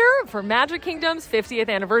out here for Magic Kingdom's 50th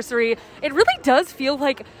anniversary. It really does feel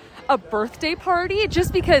like a birthday party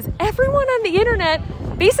just because everyone on the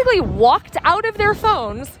internet basically walked out of their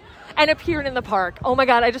phones and appeared in the park. Oh my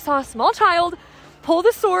God, I just saw a small child pull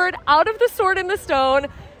the sword out of the Sword in the Stone.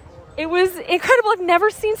 It was incredible. I've never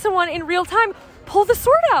seen someone in real time pull the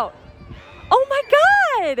sword out. Oh my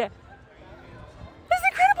God! That's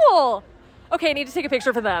incredible! Okay, I need to take a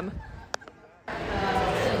picture for them.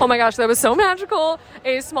 Oh my gosh, that was so magical.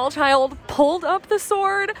 A small child pulled up the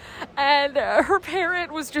sword and her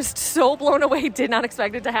parent was just so blown away, did not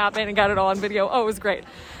expect it to happen, and got it all on video. Oh, it was great.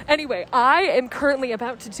 Anyway, I am currently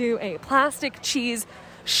about to do a plastic cheese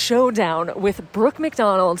showdown with Brooke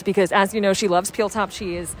McDonald because, as you know, she loves peel top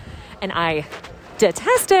cheese and I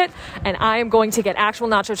detest it, and I am going to get actual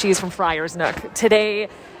nacho cheese from Friar's Nook. Today,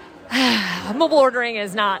 mobile ordering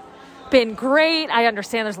is not been great. I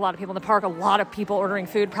understand there's a lot of people in the park, a lot of people ordering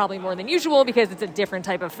food, probably more than usual because it's a different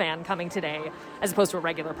type of fan coming today as opposed to a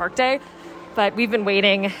regular park day. But we've been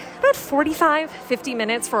waiting about 45, 50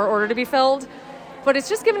 minutes for our order to be filled. But it's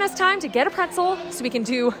just given us time to get a pretzel so we can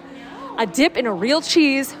do a dip in a real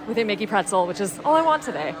cheese with a Mickey pretzel, which is all I want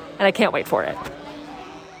today. And I can't wait for it.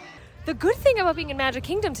 The good thing about being in Magic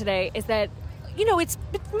Kingdom today is that it's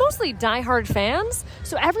mostly diehard fans,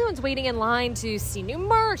 so everyone's waiting in line to see new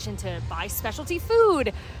merch and to buy specialty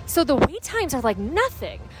food. So the wait times are like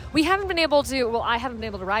nothing. I haven't been able to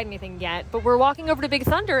ride anything yet, but we're walking over to Big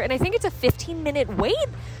Thunder, and I think it's a 15-minute wait.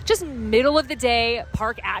 Just middle of the day,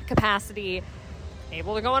 park at capacity,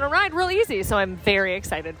 able to go on a ride real easy, so I'm very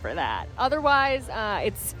excited for that. Otherwise,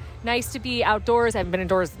 it's nice to be outdoors. I haven't been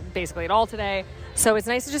indoors basically at all today. So it's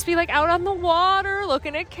nice to just be like out on the water,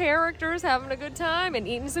 looking at characters, having a good time, and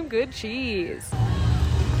eating some good cheese.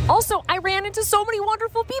 Also, I ran into so many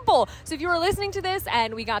wonderful people. So if you were listening to this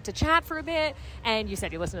and we got to chat for a bit and you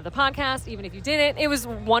said you listened to the podcast, even if you didn't, it was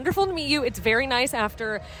wonderful to meet you. It's very nice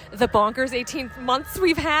after the bonkers 18 months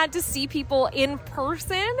we've had to see people in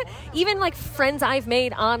person. Even like friends I've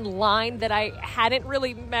made online that I hadn't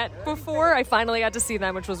really met before, I finally got to see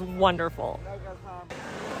them, which was wonderful.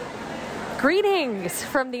 Greetings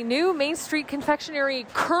from the new Main Street confectionery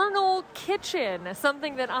Colonel Kitchen,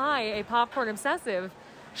 something that I, a popcorn obsessive,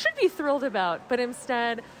 should be thrilled about, but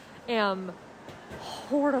instead am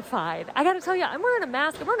horrified. I gotta tell you, I'm wearing a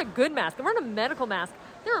mask. I'm wearing a good mask. I'm wearing a medical mask.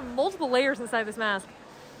 There are multiple layers inside this mask,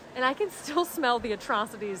 and I can still smell the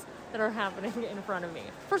atrocities that are happening in front of me.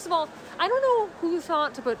 First of all, I don't know who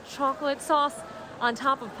thought to put chocolate sauce on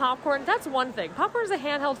top of popcorn. That's one thing. Popcorn is a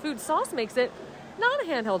handheld food. Sauce makes it not a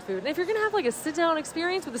handheld food. And if you're going to have like a sit-down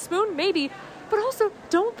experience with a spoon, maybe. But also,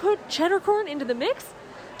 don't put cheddar corn into the mix.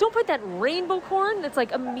 Don't put that rainbow corn that's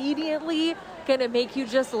like immediately going to make you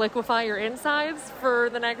just liquefy your insides for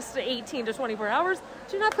the next 18 to 24 hours.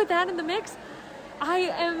 Do not put that in the mix. I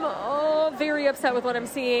am very upset with what I'm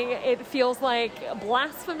seeing. It feels like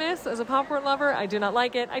blasphemous as a popcorn lover. I do not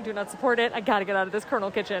like it. I do not support it. I got to get out of this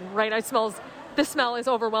Colonel Kitchen, right? The smell is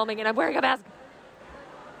overwhelming and I'm wearing a mask.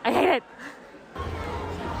 I hate it.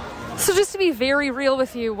 So just to be very real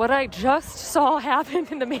with you, what I just saw happen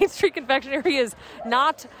in the Main Street confectionery is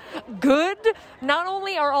not good. Not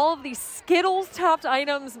only are all of these Skittles topped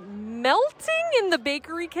items melting in the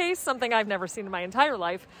bakery case, something I've never seen in my entire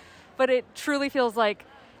life, but it truly feels like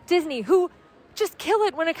Disney, who just kill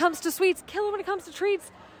it when it comes to sweets, kill it when it comes to treats,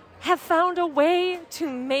 have found a way to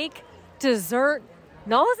make dessert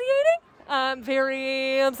nauseating. I'm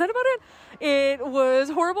very upset about it. It was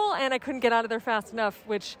horrible, and I couldn't get out of there fast enough,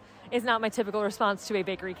 which is not my typical response to a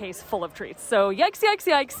bakery case full of treats. So yikes, yikes,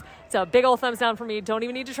 yikes. It's a big old thumbs down for me. Don't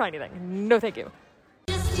even need to try anything. No, thank you.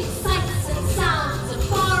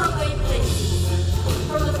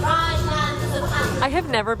 I have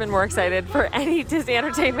never been more excited for any Disney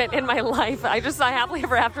entertainment in my life. I just saw Happily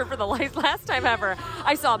Ever After for the last time ever.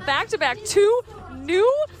 I saw back-to-back 2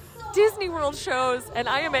 new Disney World shows, and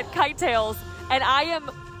I am at Kite Tales, and I am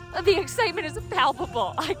The excitement is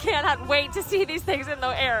palpable. I cannot wait to see these things in the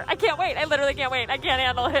air. I can't wait. I literally can't wait. I can't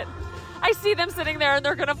handle it. I see them sitting there and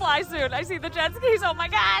they're going to fly soon. I see the jet skis. Oh my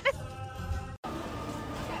God.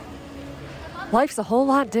 Life's a whole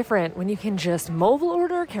lot different when you can just mobile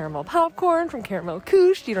order caramel popcorn from Caramel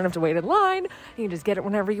Couche. You don't have to wait in line. You can just get it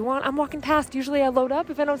whenever you want. I'm walking past. Usually I load up.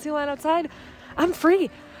 If I don't see a line outside, I'm free.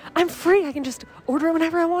 I can just order it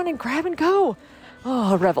whenever I want and grab and go.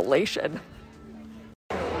 Oh, revelation.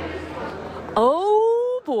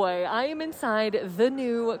 Oh boy, I am inside the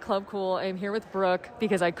new Club Cool. I'm here with Brooke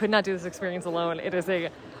because I could not do this experience alone. It is a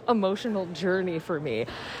emotional journey for me.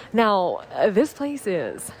 Now, this place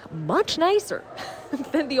is much nicer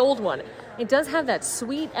than the old one. It does have that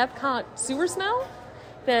sweet Epcot sewer smell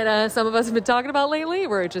that some of us have been talking about lately,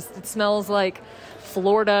 where it smells like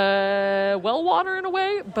Florida well water in a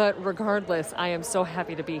way. But regardless, I am so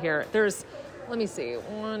happy to be here. There's, let me see,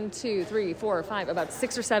 1, 2, 3, 4, 5, about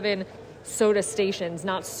 6 or 7 soda stations,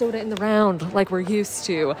 not soda in the round like we're used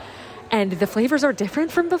to. And the flavors are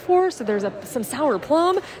different from before. So there's some sour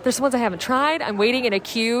plum. There's some ones I haven't tried. I'm waiting in a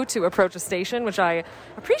queue to approach a station, which I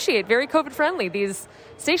appreciate. Very COVID friendly. These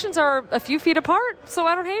stations are a few feet apart, so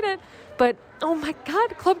I don't hate it. But oh my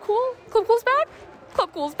God, Club Cool? Club Cool's back?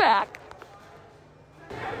 Club Cool's back.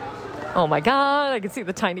 Oh my God, I can see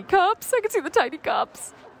the tiny cups.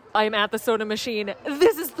 I am at the soda machine.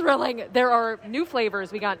 This is thrilling. There are new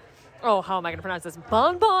flavors. We got, how am I going to pronounce this?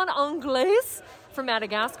 Bonbon Anglaise from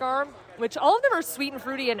Madagascar, which all of them are sweet and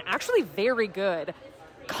fruity and actually very good.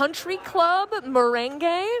 Country Club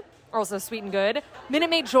Merengue, also sweet and good. Minute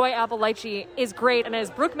Maid Joy Apple Lychee is great, and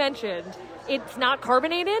as Brooke mentioned, it's not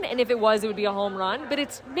carbonated, and if it was, it would be a home run, but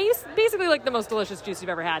it's basically like the most delicious juice you've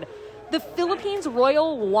ever had. The Philippines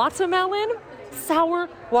Royal Watermelon, sour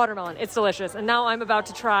watermelon. It's delicious. And now I'm about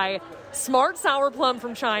to try Smart Sour Plum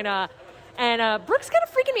from China. And Brooke's kind of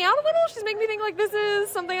freaking me out a little. She's making me think like this is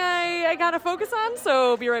something I gotta focus on,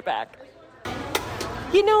 so be right back.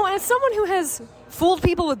 You know, as someone who has fooled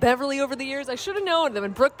people with Beverly over the years, I should have known that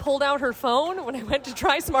when Brooke pulled out her phone when I went to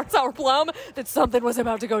try Smart Sour Plum, that something was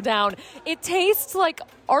about to go down. It tastes like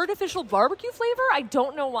artificial barbecue flavor. I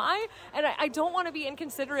don't know why, and I don't want to be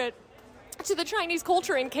inconsiderate to the Chinese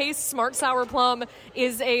culture in case Smart Sour Plum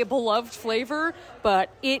is a beloved flavor, but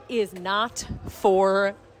it is not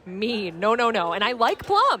for me. No. And I like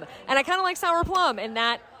plum, and I kind of like sour plum, and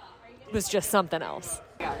that was just something else.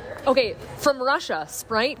 Okay, from Russia,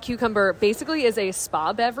 Sprite Cucumber basically is a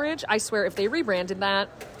spa beverage. I swear, if they rebranded that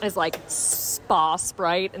as like Spa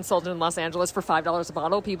Sprite and sold it in Los Angeles for $5 a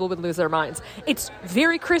bottle, people would lose their minds. It's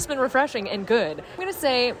very crisp and refreshing and good. I'm going to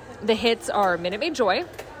say the hits are Minute Maid Joy,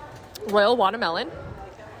 Royal Watermelon,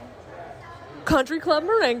 Country Club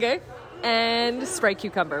Merengue, and Sprite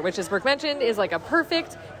Cucumber, which, as Brooke mentioned, is like a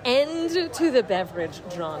perfect end to the beverage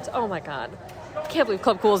jaunt. Oh my God. Can't believe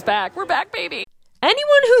Club Cool is back. We're back, baby.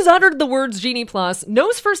 Anyone who's uttered the words Genie Plus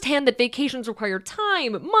knows firsthand that vacations require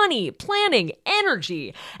time, money, planning,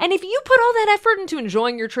 energy. And if you put all that effort into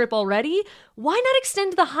enjoying your trip already, why not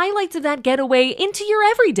extend the highlights of that getaway into your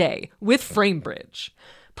everyday with FrameBridge?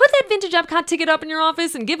 Put that vintage Epcot ticket up in your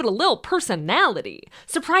office and give it a little personality.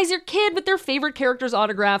 Surprise your kid with their favorite character's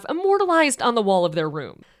autograph immortalized on the wall of their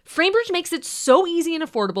room. FrameBridge makes it so easy and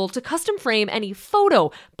affordable to custom frame any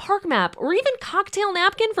photo, park map, or even cocktail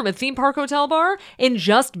napkin from a theme park hotel bar in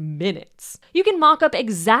just minutes. You can mock up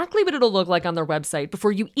exactly what it'll look like on their website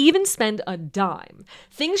before you even spend a dime.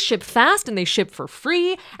 Things ship fast and they ship for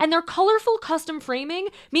free, and their colorful custom framing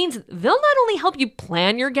means they'll not only help you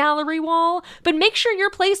plan your gallery wall, but make sure your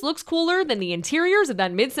place looks cooler than the interiors of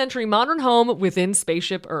that mid-century modern home within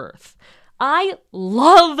Spaceship Earth. I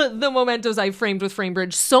love the mementos I framed with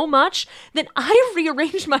FrameBridge so much that I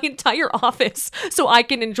rearranged my entire office so I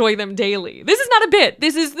can enjoy them daily. This is not a bit.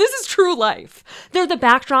 This is true life. They're the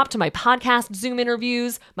backdrop to my podcast Zoom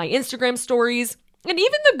interviews, my Instagram stories, and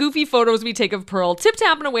even the goofy photos we take of Pearl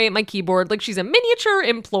tip-tapping away at my keyboard like she's a miniature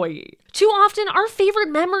employee. Too often, our favorite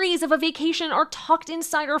memories of a vacation are tucked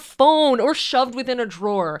inside our phone or shoved within a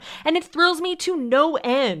drawer. And it thrills me to no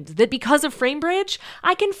end that because of FrameBridge,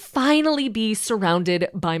 I can finally be surrounded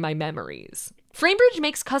by my memories. FrameBridge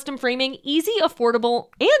makes custom framing easy, affordable,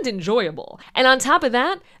 and enjoyable. And on top of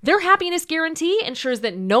that, their happiness guarantee ensures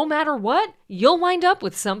that no matter what, you'll wind up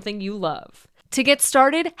with something you love. To get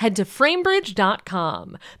started, head to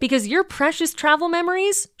framebridge.com because your precious travel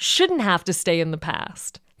memories shouldn't have to stay in the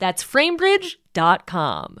past. That's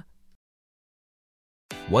framebridge.com.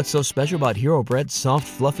 What's so special about Hero Bread's soft,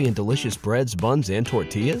 fluffy, and delicious breads, buns, and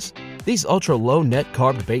tortillas? These ultra-low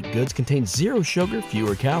net-carb baked goods contain zero sugar,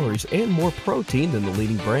 fewer calories, and more protein than the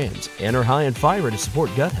leading brands, and are high in fiber to support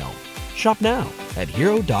gut health. Shop now at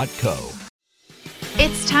hero.co.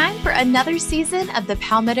 It's time for another season of The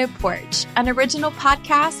Palmetto Porch, an original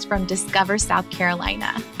podcast from Discover South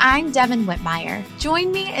Carolina. I'm Devin Whitmire.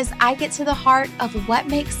 Join me as I get to the heart of what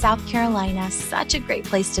makes South Carolina such a great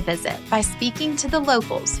place to visit by speaking to the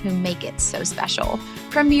locals who make it so special.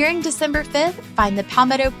 Premiering December 5th, find The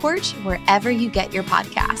Palmetto Porch wherever you get your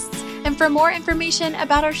podcasts. And for more information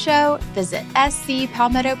about our show, visit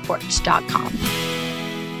scpalmettoporch.com.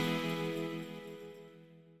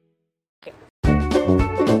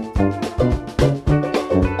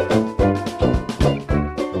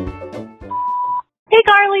 Hey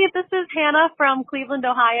Carly, this is Hannah from Cleveland,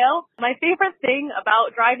 Ohio. My favorite thing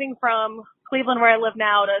about driving from Cleveland, where I live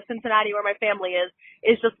now, to Cincinnati, where my family is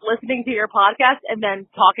just listening to your podcast and then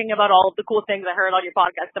talking about all of the cool things I heard on your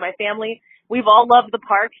podcast to my family. We've all loved the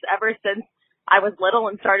parks ever since I was little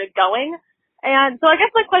and started going. And so I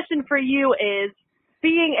guess my question for you is,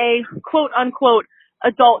 being a quote-unquote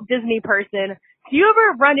adult Disney person, do you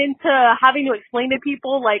ever run into having to explain to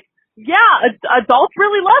people, like, yeah, adults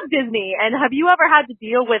really love Disney, and have you ever had to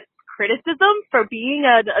deal with criticism for being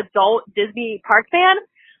an adult Disney park fan?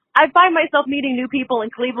 I find myself meeting new people in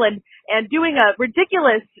Cleveland and doing a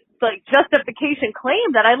ridiculous, like, justification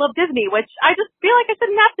claim that I love Disney, which I just feel like I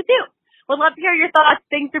shouldn't have to do. Would love to hear your thoughts.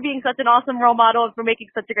 Thanks for being such an awesome role model and for making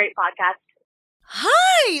such a great podcast.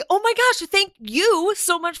 Hi! Oh my gosh, thank you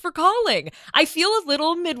so much for calling. I feel a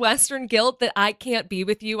little Midwestern guilt that I can't be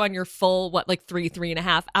with you on your full,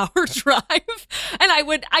 3.5 hour drive. And I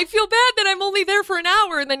feel bad that I'm only there for an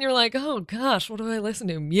hour and then you're like, oh gosh, what do I listen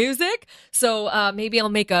to? Music? So maybe I'll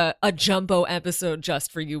make a jumbo episode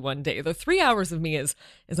just for you one day. The 3 hours of me is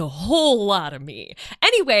a whole lot of me.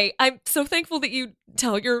 Anyway, I'm so thankful that you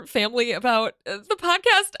tell your family about the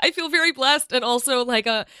podcast. I feel very blessed and also like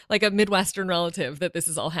a Midwestern relative that this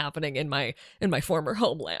is all happening in my former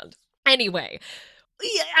homeland. Anyway,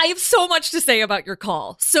 I have so much to say about your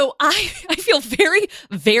call. So I feel very,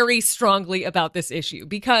 very strongly about this issue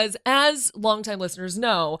because, as longtime listeners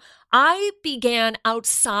know, I began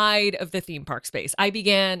outside of the theme park space. I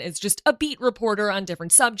began as just a beat reporter on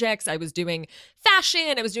different subjects. I was doing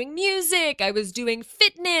fashion, I was doing music, I was doing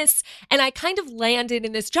fitness, and I kind of landed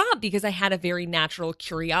in this job because I had a very natural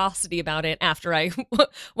curiosity about it after I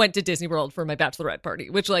went to Disney World for my bachelorette party,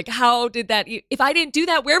 which, how did that, if I didn't do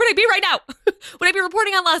that, where would I be right now? Would I be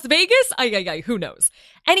reporting on Las Vegas? Who knows?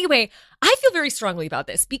 Anyway, I feel very strongly about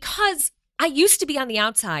this because I used to be on the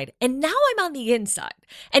outside and now I'm on the inside.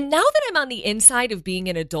 And now that I'm on the inside of being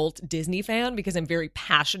an adult Disney fan, because I'm very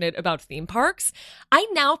passionate about theme parks, I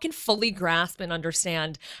now can fully grasp and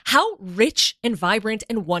understand how rich and vibrant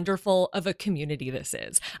and wonderful of a community this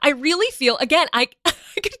is. I really feel, again, I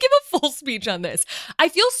could give a full speech on this. I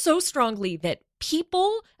feel so strongly that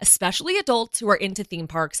people, especially adults who are into theme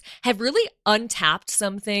parks, have really untapped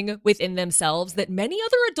something within themselves that many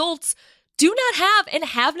other adults do not have and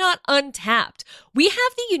have not untapped. We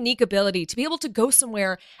have the unique ability to be able to go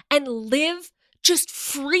somewhere and live just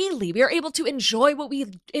freely. We are able to enjoy what we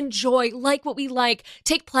enjoy, like what we like,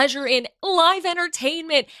 take pleasure in live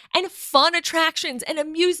entertainment and fun attractions and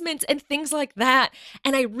amusements and things like that.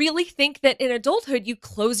 And I really think that in adulthood, you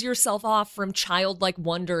close yourself off from childlike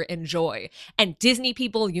wonder and joy. And Disney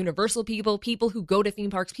people, Universal people, people who go to theme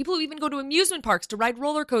parks, people who even go to amusement parks to ride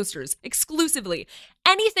roller coasters exclusively,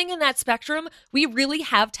 anything in that spectrum, we really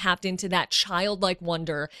have tapped into that childlike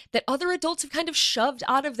wonder that other adults have kind of shoved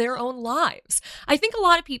out of their own lives. I think a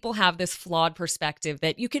lot of people have this flawed perspective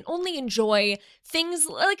that you can only enjoy things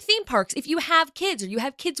like theme parks if you have kids or you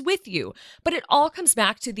have kids with you. But it all comes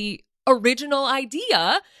back to the original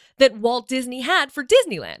idea that Walt Disney had for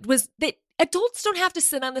Disneyland, was that adults don't have to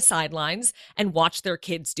sit on the sidelines and watch their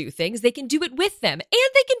kids do things. They can do it with them, and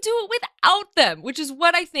they can do it without them, which is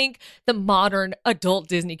what I think the modern adult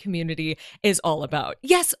Disney community is all about.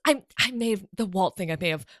 Yes, I may have, the Walt thing I may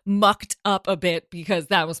have mucked up a bit because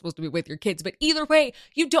that was supposed to be with your kids, but either way,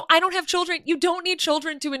 I don't have children. You don't need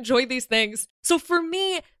children to enjoy these things. So for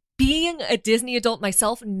me, being a Disney adult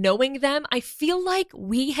myself, knowing them, I feel like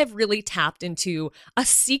we have really tapped into a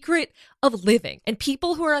secret of living. And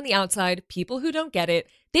people who are on the outside, people who don't get it,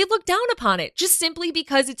 they look down upon it just simply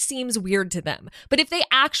because it seems weird to them. But if they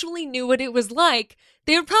actually knew what it was like,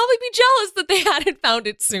 they would probably be jealous that they hadn't found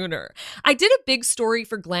it sooner. I did a big story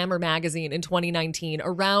for Glamour magazine in 2019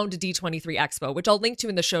 around D23 Expo, which I'll link to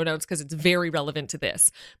in the show notes because it's very relevant to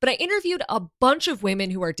this. But I interviewed a bunch of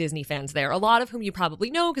women who are Disney fans there, a lot of whom you probably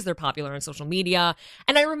know because they're popular on social media.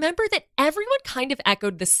 And I remember that everyone kind of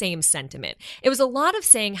echoed the same sentiment. It was a lot of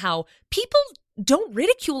saying how people don't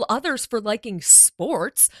ridicule others for liking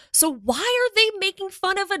sports. So why are they making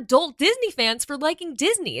fun of adult Disney fans for liking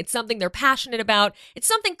Disney? It's something they're passionate about. It's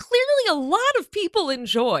something clearly a lot of people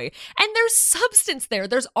enjoy. And there's substance there.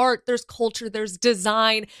 There's art, there's culture, there's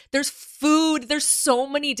design, there's food. There's so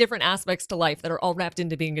many different aspects to life that are all wrapped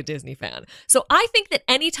into being a Disney fan. So I think that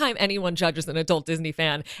anytime anyone judges an adult Disney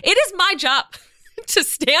fan, it is my job to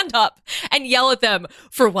stand up and yell at them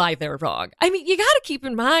for why they're wrong. I mean, you got to keep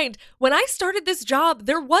in mind, when I started this job,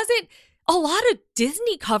 there wasn't a lot of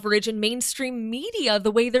Disney coverage in mainstream media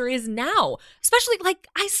the way there is now. Especially, like,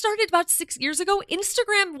 I started about 6 years ago.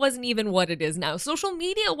 Instagram wasn't even what it is now. Social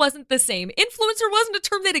media wasn't the same. Influencer wasn't a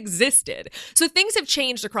term that existed. So things have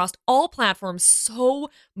changed across all platforms so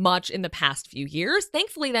much in the past few years.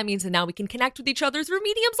 Thankfully, that means that now we can connect with each other through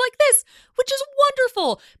mediums like this, which is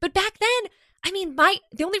wonderful. But back then, I mean,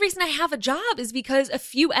 the only reason I have a job is because a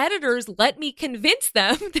few editors let me convince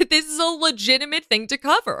them that this is a legitimate thing to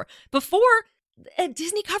cover. Before,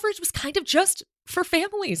 Disney coverage was kind of just for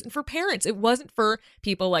families and for parents. It wasn't for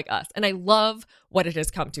people like us. And I love what it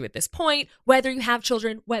has come to at this point, whether you have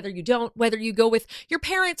children, whether you don't, whether you go with your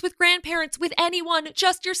parents, with grandparents, with anyone,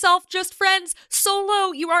 just yourself, just friends,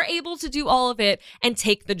 solo, you are able to do all of it and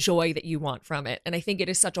take the joy that you want from it. And I think it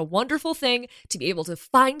is such a wonderful thing to be able to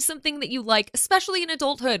find something that you like, especially in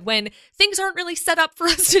adulthood when things aren't really set up for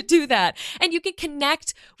us to do that. And you can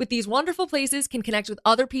connect with these wonderful places, can connect with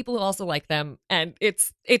other people who also like them. And it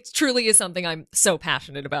truly is something I'm so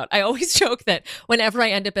passionate about. I always joke that whenever I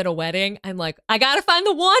end up at a wedding, I'm like, I gotta find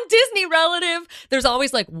the one Disney relative. There's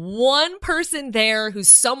always like one person there who's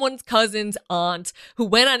someone's cousin's aunt who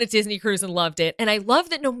went on a Disney cruise and loved it. And I love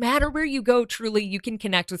that no matter where you go, truly, you can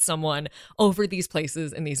connect with someone over these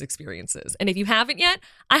places and these experiences. And if you haven't yet,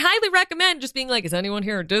 I highly recommend just being like, is anyone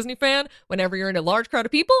here a Disney fan? Whenever you're in a large crowd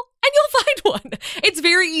of people, and you'll find one. It's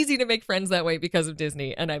very easy to make friends that way because of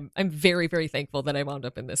Disney. And I'm very, very thankful that I wound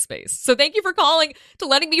up in this space. So thank you for calling, to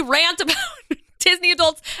letting me rant about Disney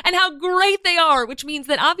adults and how great they are, which means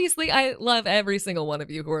that obviously I love every single one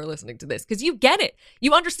of you who are listening to this because you get it.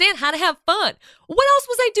 You understand how to have fun. What else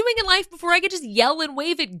was I doing in life before I could just yell and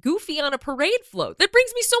wave at Goofy on a parade float? That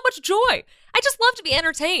brings me so much joy. I just love to be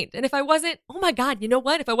entertained. And if I wasn't, oh my God, you know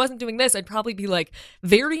what? If I wasn't doing this, I'd probably be like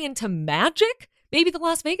very into magic. Maybe the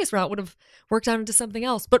Las Vegas route would have worked out into something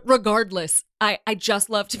else. But regardless, I just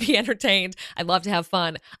love to be entertained. I love to have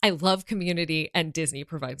fun. I love community, and Disney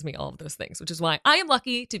provides me all of those things, which is why I am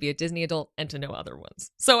lucky to be a Disney adult and to know other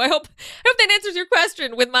ones. So I hope that answers your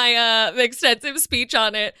question with my extensive speech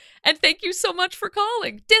on it. And thank you so much for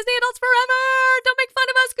calling. Disney adults forever! Don't make fun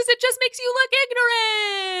of us because it just makes you look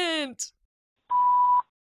ignorant!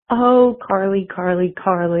 Oh, Carly,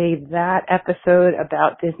 that episode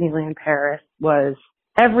about Disneyland Paris was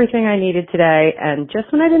everything I needed today. And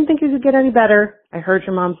just when I didn't think it would get any better, I heard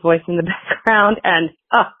your mom's voice in the background and,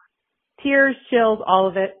 tears, chills, all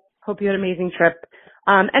of it. Hope you had an amazing trip.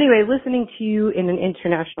 Anyway, listening to you in an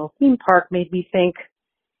international theme park made me think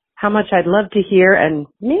how much I'd love to hear, and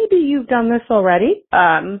maybe you've done this already.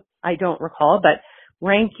 I don't recall, but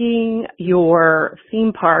ranking your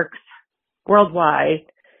theme parks worldwide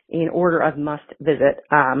in order of must visit.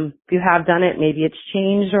 If you have done it, maybe it's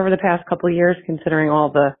changed over the past couple of years considering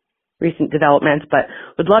all the recent developments, but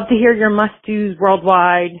would love to hear your must-dos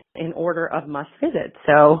worldwide in order of must visit.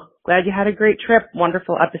 So glad you had a great trip.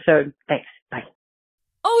 Wonderful episode. Thanks. Bye.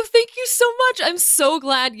 Oh, thank you so much. I'm so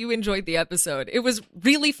glad you enjoyed the episode. It was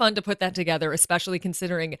really fun to put that together, especially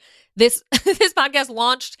considering this podcast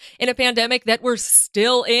launched in a pandemic that we're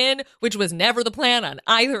still in, which was never the plan on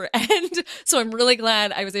either end. So I'm really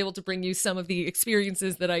glad I was able to bring you some of the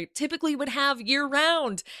experiences that I typically would have year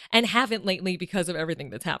round and haven't lately because of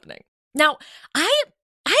everything that's happening. Now, I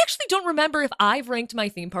actually don't remember if I've ranked my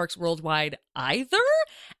theme parks worldwide either.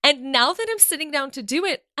 And now that I'm sitting down to do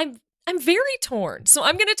it, I'm very torn. So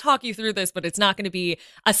I'm going to talk you through this, but it's not going to be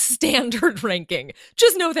a standard ranking.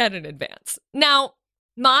 Just know that in advance. Now,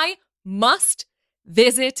 my must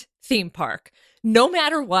visit theme park, no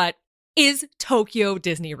matter what, is Tokyo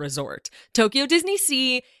Disney Resort. Tokyo Disney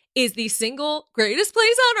Sea is the single greatest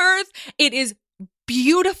place on earth. It is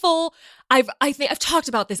beautiful. I've talked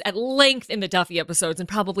about this at length in the Duffy episodes, and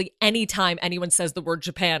probably anytime anyone says the word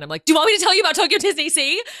Japan, I'm like, do you want me to tell you about Tokyo Disney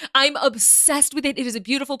Sea? I'm obsessed with it. It is a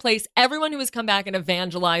beautiful place. Everyone who has come back and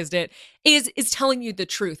evangelized it is telling you the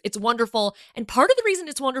truth. It's wonderful. And part of the reason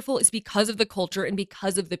it's wonderful is because of the culture and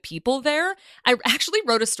because of the people there. I actually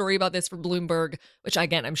wrote a story about this for Bloomberg, which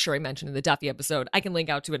again, I'm sure I mentioned in the Duffy episode. I can link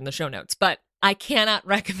out to it in the show notes, but I cannot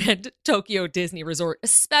recommend Tokyo Disney Resort,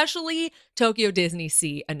 especially Tokyo Disney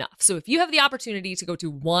Sea, enough. So if you have the opportunity to go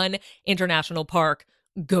to one international park,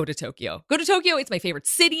 go to Tokyo. Go to Tokyo. It's my favorite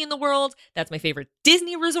city in the world. That's my favorite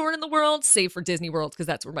Disney resort in the world, save for Disney World because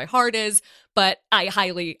that's where my heart is. But I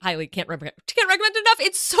highly can't recommend it enough.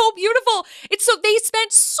 It's so beautiful. They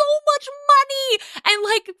spent so much money, and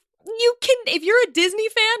like, you can, if you're a Disney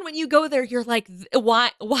fan, when you go there, you're like,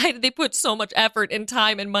 why did they put so much effort and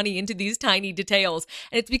time and money into these tiny details?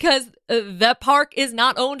 And it's because the park is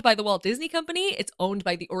not owned by the Walt Disney Company. It's owned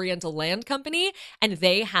by the Oriental Land Company, and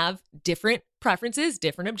they have different preferences,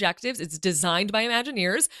 different objectives. It's designed by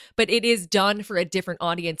Imagineers, but it is done for a different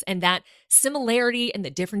audience. And that similarity and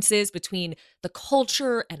the differences between the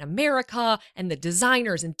culture and America and the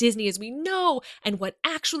designers and Disney as we know, and what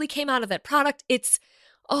actually came out of that product,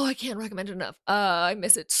 I can't recommend it enough. I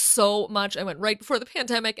miss it so much. I went right before the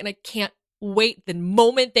pandemic, and I can't wait. The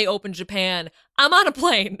moment they open Japan, I'm on a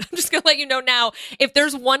plane. I'm just going to let you know now, if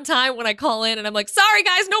there's one time when I call in and I'm like, sorry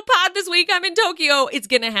guys, no pod this week, I'm in Tokyo, it's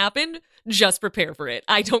going to happen. Just prepare for it.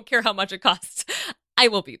 I don't care how much it costs. I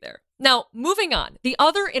will be there. Now, moving on. The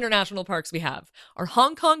other international parks we have are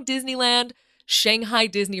Hong Kong Disneyland, Shanghai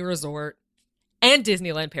Disney Resort, and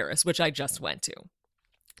Disneyland Paris, which I just went to.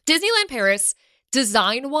 Disneyland Paris,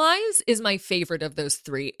 design-wise, is my favorite of those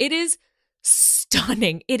three. It is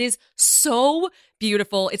stunning. It is so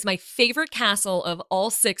beautiful. It's my favorite castle of all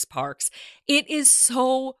 6 parks. It is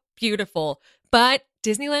so beautiful. But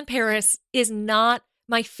Disneyland Paris is not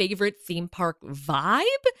my favorite theme park vibe.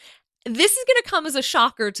 This is going to come as a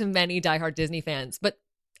shocker to many diehard Disney fans. But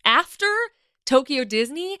after Tokyo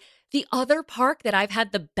Disney, the other park that I've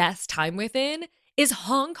had the best time within is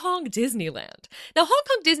Hong Kong Disneyland. Now, Hong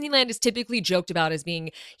Kong Disneyland is typically joked about as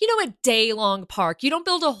being, a day-long park. You don't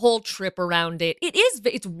build a whole trip around it.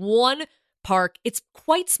 It's one park. It's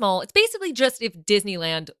quite small. It's basically just if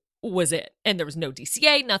Disneyland was it, and there was no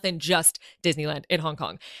DCA, nothing, just Disneyland in Hong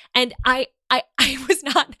Kong. And I was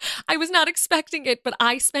not expecting it, but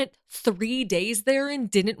I spent 3 days there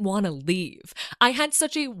and didn't want to leave. I had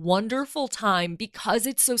such a wonderful time because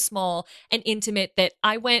it's so small and intimate that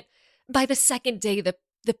I went. By the second day, the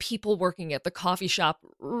people working at the coffee shop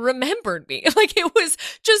remembered me. Like, it was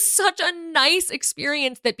just such a nice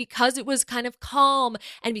experience that because it was kind of calm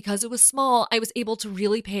and because it was small, I was able to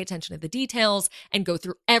really pay attention to the details and go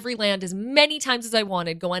through every land as many times as I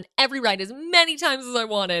wanted, go on every ride as many times as I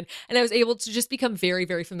wanted, and I was able to just become very,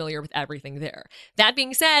 very familiar with everything there. That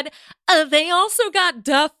being said, they also got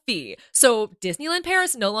Duffy. So Disneyland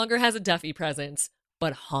Paris no longer has a Duffy presence,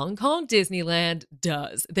 but Hong Kong Disneyland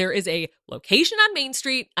does. There is a location on Main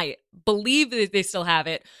Street, I believe that they still have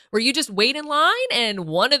it, where you just wait in line and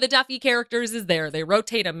one of the Duffy characters is there. They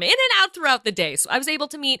rotate them in and out throughout the day. So I was able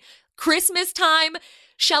to meet Christmas time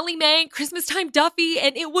Shelley May, Christmas time Duffy,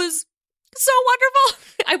 and it was so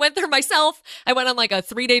wonderful. I went there myself. I went on like a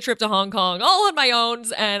 3-day trip to Hong Kong, all on my own,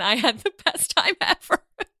 and I had the best time ever.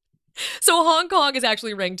 So Hong Kong is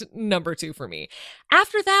actually ranked number 2 for me.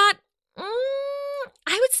 After that,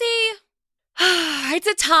 I would say it's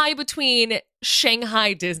a tie between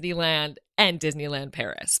Shanghai Disneyland and Disneyland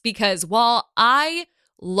Paris, because while I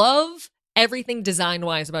love everything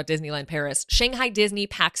design-wise about Disneyland Paris, Shanghai Disney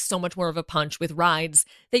packs so much more of a punch with rides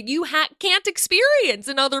that you can't experience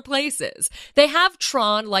in other places. They have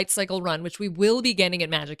Tron Light Cycle Run, which we will be getting at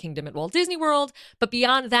Magic Kingdom at Walt Disney World, but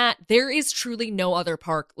beyond that, there is truly no other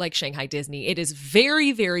park like Shanghai Disney. It is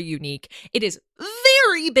very, very unique. It is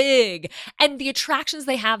very big, and the attractions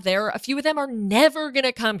they have there, a few of them are never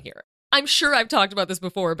gonna come here. I'm sure I've talked about this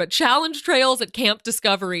before, but Challenge Trails at Camp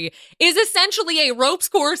Discovery is essentially a ropes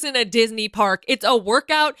course in a Disney park. It's a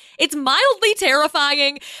workout. It's mildly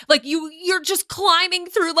terrifying. Like you're just climbing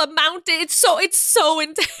through the mountain. It's so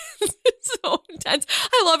intense. It's so intense.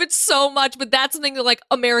 I love it so much, but that's something that like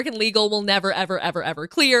American Legal will never, ever, ever, ever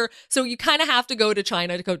clear. So you kind of have to go to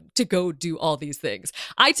China to go do all these things.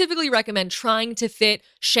 I typically recommend trying to fit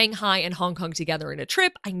Shanghai and Hong Kong together in a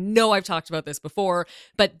trip. I know I've talked about this before,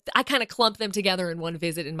 but I kind of clump them together in one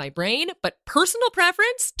visit in my brain. But personal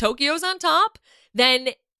preference, Tokyo's on top. Then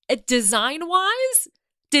design-wise,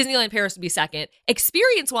 Disneyland Paris would be second.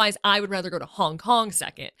 Experience-wise, I would rather go to Hong Kong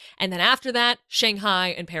second. And then after that, Shanghai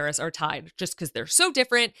and Paris are tied just because they're so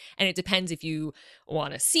different. And it depends if you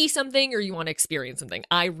want to see something or you want to experience something.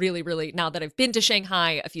 I really, really, now that I've been to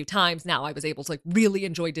Shanghai a few times, now I was able to like really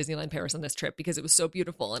enjoy Disneyland Paris on this trip because it was so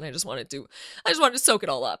beautiful. And I just wanted to soak it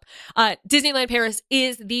all up. Disneyland Paris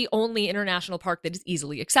is the only international park that is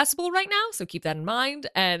easily accessible right now. So keep that in mind.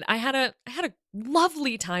 And I had a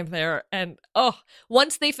lovely time there. And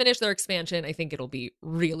once they finish their expansion, I think it'll be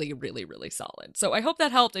really, really, really solid. So I hope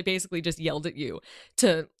that helped. I basically just yelled at you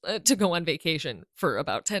to go on vacation for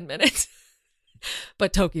about 10 minutes.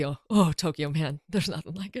 But Tokyo, man, there's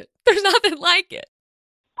nothing like it. There's nothing like it.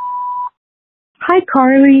 Hi,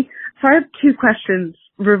 Carly. So I have two questions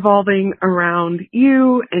revolving around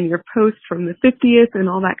you and your post from the 50th and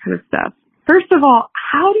all that kind of stuff. First of all,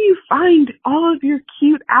 how do you find all of your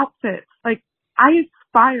cute outfits? Like, I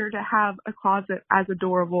aspire to have a closet as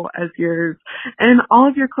adorable as yours, and all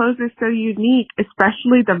of your clothes are so unique,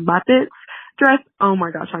 especially the Muppets dress. Oh my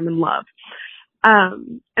gosh, I'm in love.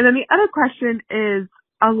 And then the other question is,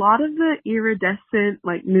 a lot of the iridescent,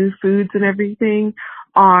 like, new foods and everything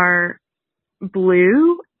are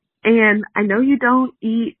blue, and I know you don't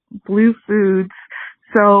eat blue foods,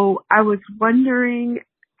 so I was wondering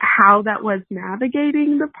how that was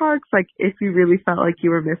navigating the parks, like if you really felt like you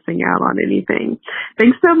were missing out on anything.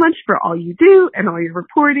 Thanks so much for all you do and all your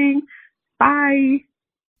reporting. Bye.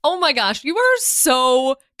 Oh my gosh, you are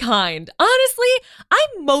so kind. Honestly, I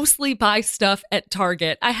mostly buy stuff at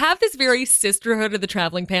Target. I have this very sisterhood of the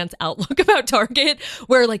traveling pants outlook about Target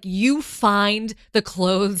where like you find the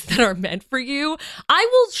clothes that are meant for you. I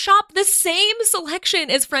will shop the same selection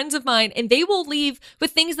as friends of mine and they will leave with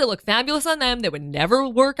things that look fabulous on them that would never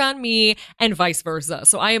work on me and vice versa.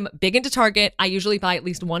 So I am big into Target. I usually buy at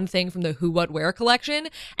least one thing from the Who What Wear collection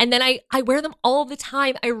and then I wear them all the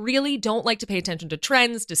time. I really don't like to pay attention to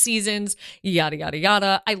trends, to seasons, yada, yada,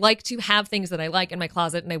 yada. I like to have things that I like in my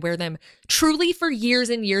closet and I wear them truly for years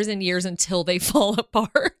and years and years until they fall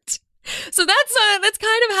apart. So that's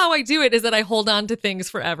kind of how I do it, is that I hold on to things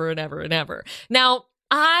forever and ever and ever. Now,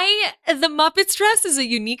 the Muppets dress is a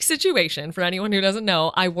unique situation. For anyone who doesn't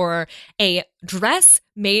know, I wore a dress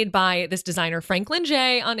made by this designer, Franklin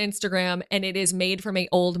J, on Instagram, and it is made from an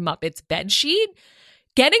old Muppets bed sheet.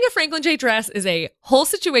 Getting a Franklin J dress is a whole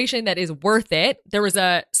situation that is worth it. There was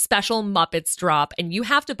a special Muppets drop and you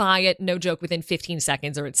have to buy it, no joke, within 15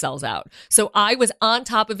 seconds or it sells out. So I was on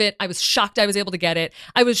top of it. I was shocked I was able to get it.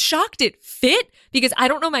 I was shocked it fit because I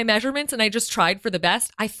don't know my measurements and I just tried for the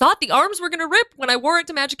best. I thought the arms were going to rip when I wore it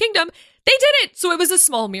to Magic Kingdom. They didn't. So it was a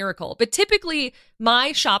small miracle. But typically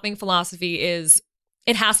my shopping philosophy is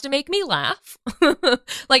it has to make me laugh.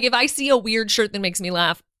 Like if I see a weird shirt that makes me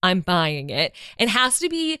laugh, I'm buying it. It has to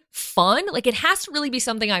be fun. Like it has to really be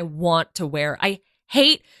something I want to wear. I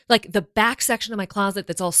hate like the back section of my closet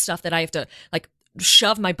that's all stuff that I have to like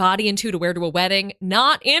shove my body into to wear to a wedding.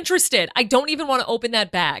 Not interested. I don't even want to open that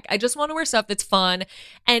bag. I just want to wear stuff that's fun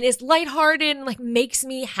and is lighthearted and like makes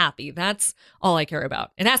me happy. That's all I care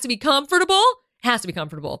about. It has to be comfortable. It has to be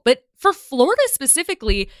comfortable. But for Florida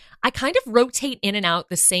specifically, I kind of rotate in and out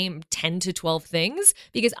the same 10 to 12 things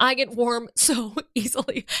because I get warm so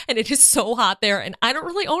easily and it is so hot there and I don't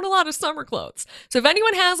really own a lot of summer clothes. So if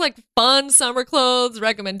anyone has like fun summer clothes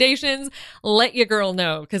recommendations, let your girl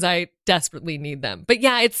know because I desperately need them. But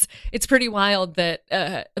yeah, it's pretty wild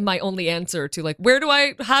that my only answer to like,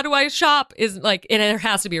 how do I shop is like, there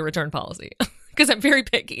has to be a return policy. Because I'm very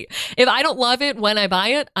picky. If I don't love it when I buy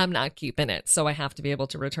it, I'm not keeping it. So I have to be able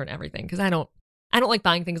to return everything because I don't like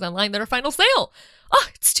buying things online that are final sale. Oh,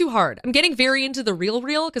 it's too hard. I'm getting very into the Real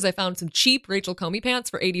because I found some cheap Rachel Comey pants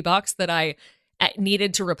for $80 that I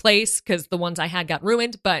needed to replace because the ones I had got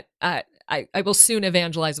ruined. But I will soon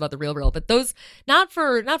evangelize about the Real. But those not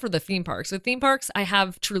for the theme parks. With theme parks, I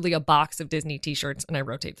have truly a box of Disney t-shirts and I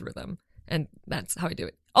rotate through them. And that's how I do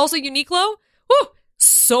it. Also, Uniqlo. Woo!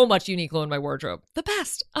 So much Uniqlo in my wardrobe. The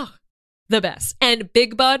best. Oh, the best. And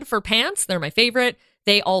Big Bud for pants. They're my favorite.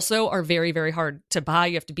 They also are very, very hard to buy.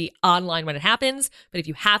 You have to be online when it happens. But if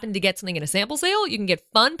you happen to get something in a sample sale, you can get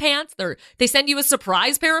fun pants. They send you a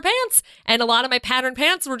surprise pair of pants. And a lot of my pattern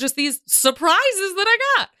pants were just these surprises that I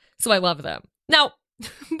got. So I love them. Now,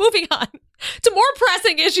 moving on to more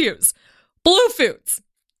pressing issues. Blue foods.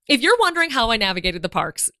 If you're wondering how I navigated the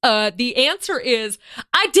parks, the answer is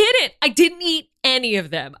I didn't. I didn't eat any of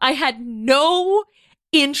them. I had no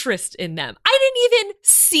interest in them. I didn't even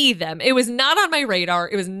see them. It was not on my radar.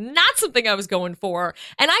 It was not something I was going for.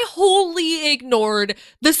 And I wholly ignored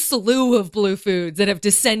the slew of blue foods that have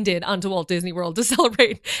descended onto Walt Disney World to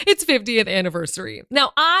celebrate its 50th anniversary.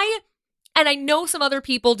 Now, I know some other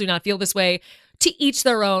people do not feel this way. To each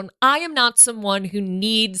their own. I am not someone who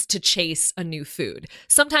needs to chase a new food.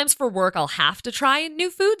 Sometimes for work, I'll have to try new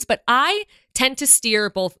foods, but I tend to steer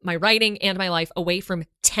both my writing and my life away from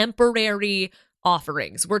temporary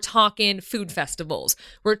offerings. We're talking food festivals.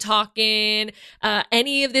 We're talking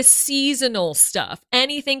any of this seasonal stuff,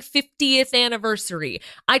 anything 50th anniversary.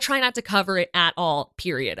 I try not to cover it at all,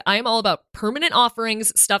 period. I am all about permanent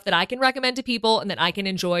offerings, stuff that I can recommend to people and that I can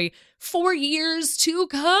enjoy for years to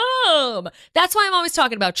come. That's why I'm always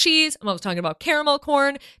talking about cheese. I'm always talking about caramel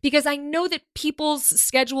corn because I know that people's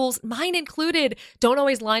schedules, mine included, don't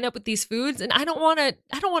always line up with these foods. And I don't want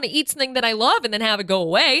to eat something that I love and then have it go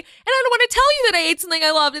away. And I don't want to tell you that I ate something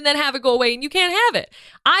I loved and then have it go away and you can't have it.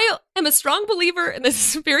 I am a strong believer, and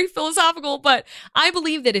this is very philosophical, but I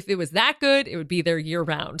believe that if it was that good, it would be there year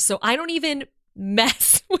round. So I don't even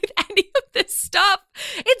mess with any of this stuff.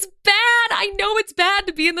 It's bad. I know it's bad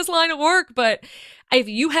to be in this line of work, but if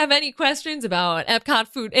you have any questions about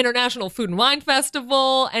Epcot International Food and Wine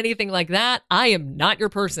Festival, anything like that, I am not your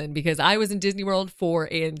person, because I was in Disney World for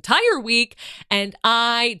an entire week and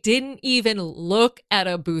I didn't even look at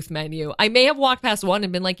a booth menu. I may have walked past one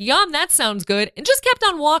and been like, yum, that sounds good, and just kept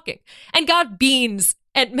on walking and got beans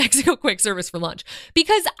at Mexico Quick Service for lunch,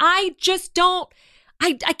 because I just don't,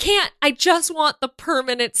 I can't, I just want the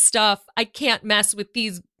permanent stuff. I can't mess with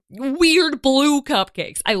these weird blue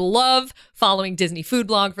cupcakes. I love following Disney Food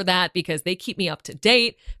Blog for that because they keep me up to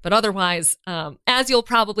date. But otherwise, as you'll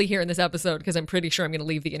probably hear in this episode, because I'm pretty sure I'm going to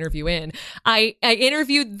leave the interview in, I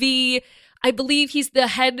interviewed I believe he's the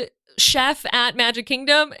head chef at Magic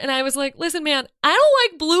Kingdom, and I was like, listen, man, I don't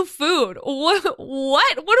like blue food. What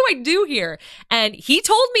do I do here? And he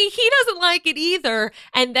told me he doesn't like it either,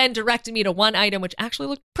 and then directed me to one item which actually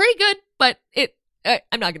looked pretty good, but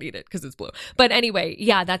I'm not going to eat it because it's blue. But anyway,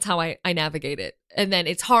 yeah, that's how I navigate it. And then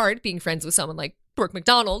it's hard being friends with someone like Brooke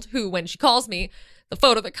McDonald, who, when she calls me, the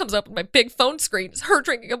photo that comes up on my big phone screen is her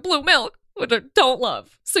drinking a blue milk, which I don't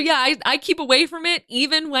love. So yeah, I keep away from it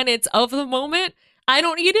even when it's of the moment. I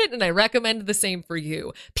don't eat it, and I recommend the same for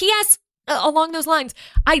you. P.S. Along those lines,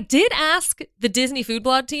 I did ask the Disney Food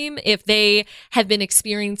Blog team if they have been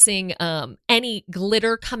experiencing any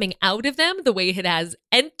glitter coming out of them the way it has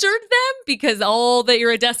entered them, because all the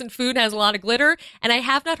iridescent food has a lot of glitter, and I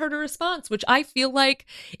have not heard a response, which I feel like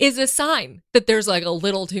is a sign that there's like a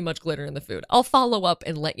little too much glitter in the food. I'll follow up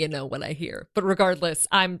and let you know what I hear. But regardless,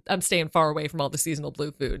 I'm staying far away from all the seasonal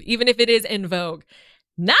blue food, even if it is in vogue.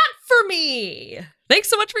 Not for me. Thanks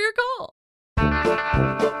so much for your call.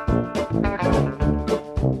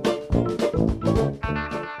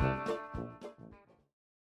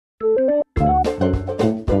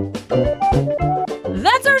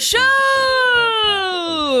 That's our show!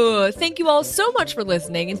 Thank you all so much for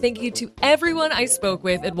listening, and thank you to everyone I spoke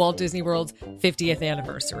with at Walt Disney World's 50th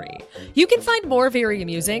anniversary. You can find more Very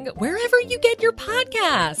Amusing wherever you get your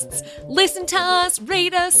podcasts. Listen to us,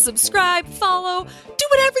 rate us, subscribe, follow, do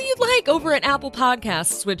whatever you'd like over at Apple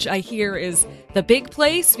Podcasts, which I hear is the big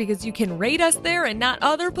place because you can rate us there and not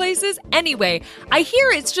other places. Anyway, I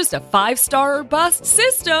hear it's just a 5-star or bust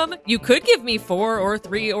system. You could give me 4 or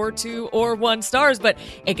 3 or 2 or 1 stars, but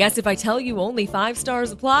I guess if I tell you only 5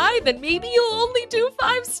 stars apply, then maybe you'll only do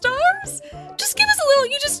 5 stars? Just give us a little,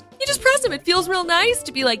 you just press them. It feels real nice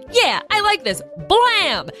to be like, yeah, I like this,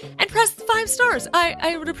 blam, and press the 5 stars.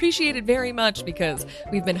 I would appreciate it very much, because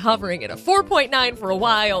we've been hovering at a 4.9 for a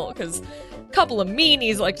while, because a couple of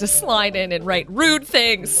meanies like to slide in and write rude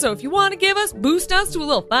things. So if you want to boost us to a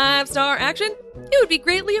little 5-star action, it would be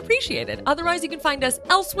greatly appreciated. Otherwise, you can find us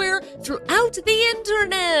elsewhere throughout the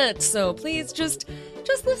internet. So please just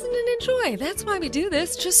listen and enjoy. That's why we do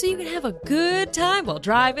this, just so you can have a good time while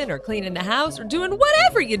driving or cleaning the house or doing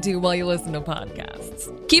whatever you do while you listen to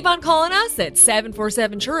podcasts. Keep on calling us at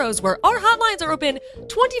 747-CHURROS, where our hotlines are open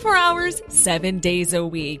 24 hours, 7 days a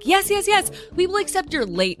week. Yes. We will accept your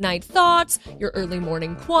late night thoughts, your early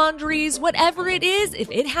morning quandaries, whatever it is.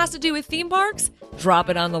 If it has to do with theme parks, drop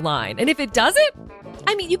it on the line. And if it doesn't,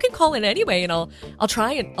 I mean, you can call in anyway, and I'll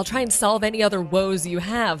try and solve any other woes you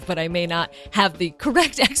have, but I may not have the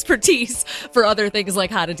correct expertise for other things like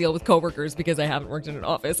how to deal with coworkers, because I haven't worked in an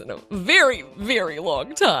office in a very, very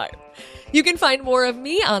long time. You can find more of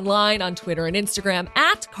me online on Twitter and Instagram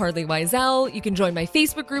at Carly Wiesel. You can join my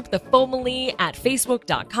Facebook group, The Fomaly, at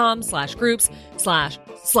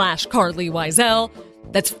facebook.com/groups/Carly Wiesel.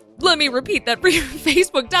 Let me repeat that for you.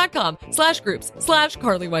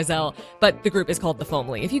 Facebook.com/groups/Carly Wiesel. But the group is called The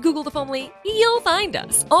Fomaly. If you Google The Fomaly, you'll find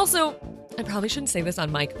us. Also, I probably shouldn't say this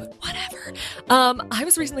on mic, but whatever. I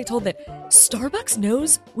was recently told that Starbucks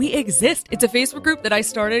knows we exist. It's a Facebook group that I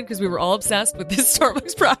started because we were all obsessed with this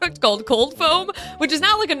Starbucks product called Cold Foam, which is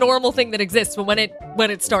not like a normal thing that exists, but when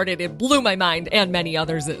it started, it blew my mind and many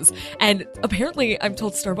others'. And apparently, I'm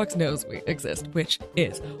told Starbucks knows we exist, which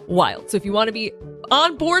is wild. So if you want to be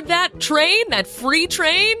on board that train, that free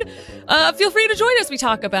train, feel free to join us. We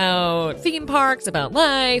talk about theme parks, about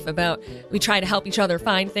life, we try to help each other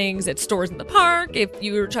find things at stores in the park. If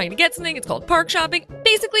you're trying to get something, it's called park shopping.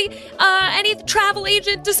 Basically, any travel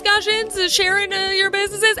agent discussions, sharing your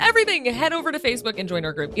businesses, everything, head over to Facebook and join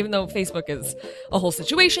our group, even though Facebook is a whole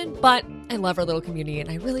situation. But I love our little community, and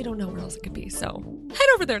I really don't know where else it could be. So head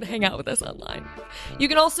over there to hang out with us online. You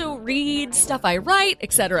can also read stuff I write,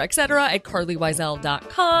 etc., at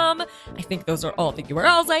carlywiesel.com. I think those are all the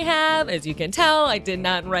URLs I have. As you can tell, I did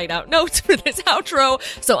not write out notes for this outro,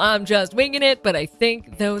 so I'm just winging it, but I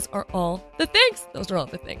think those are all the things.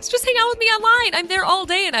 Just hang out with me online. I'm there all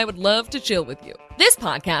day, and I would love to chill with you. This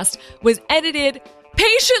podcast was edited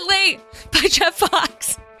patiently by Jeff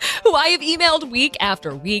Fox, who I have emailed week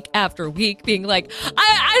after week after week being like,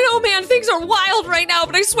 I know, man, things are wild right now,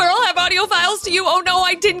 but I swear I'll have audio files to you. Oh no,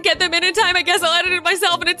 I didn't get them in time. I guess I'll edit it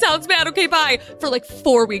myself and it sounds bad. Okay, bye. For like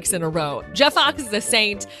 4 weeks in a row. Jeff Fox is a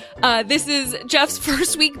saint. This is Jeff's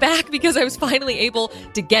first week back because I was finally able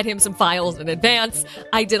to get him some files in advance.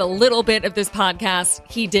 I did a little bit of this podcast.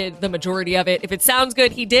 He did the majority of it. If it sounds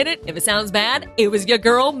good, he did it. If it sounds bad, it was your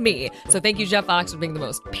girl, me. So thank you, Jeff Fox, for being the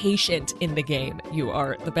most patient in the game. You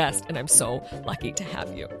are the best, and I'm so lucky to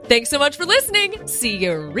have you. Thanks so much for listening. See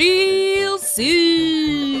you real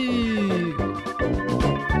soon.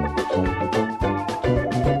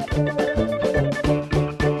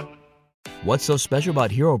 What's so special about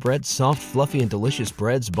Hero Bread's soft, fluffy, and delicious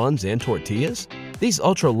breads, buns, and tortillas? These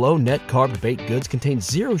ultra-low net-carb baked goods contain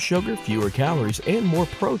zero sugar, fewer calories, and more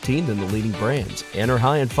protein than the leading brands, and are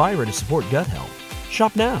high in fiber to support gut health.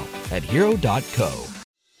 Shop now at hero.co.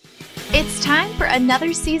 It's time for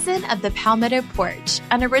another season of the Palmetto Porch,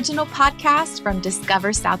 an original podcast from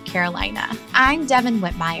Discover South Carolina. I'm Devin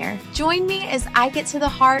Whitmire. Join me as I get to the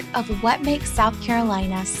heart of what makes South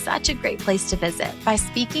Carolina such a great place to visit by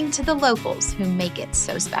speaking to the locals who make it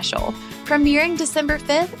so special. Premiering December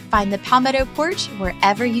 5th, find the Palmetto Porch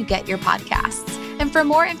wherever you get your podcasts. And for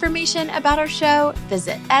more information about our show,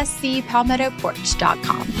 visit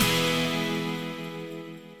scpalmettoporch.com.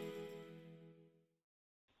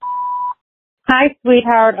 Hi,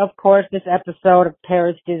 sweetheart. Of course, this episode of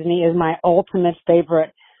Paris Disney is my ultimate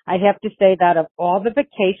favorite. I have to say that of all the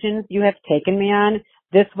vacations you have taken me on,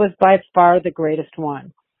 this was by far the greatest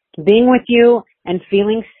one. Being with you and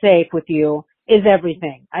feeling safe with you is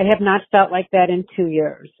everything. I have not felt like that in 2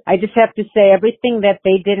 years. I just have to say everything that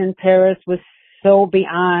they did in Paris was so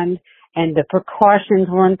beyond, and the precautions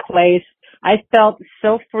were in place. I felt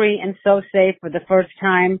so free and so safe for the first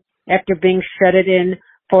time after being shuttered in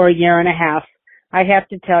for a year and a half. I have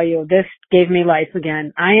to tell you, this gave me life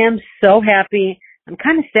again. I am so happy. I'm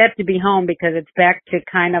kind of sad to be home because it's back to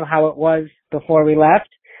kind of how it was before we left.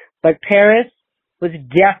 But Paris was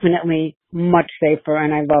definitely much safer,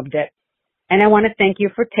 and I loved it. And I want to thank you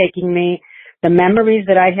for taking me. The memories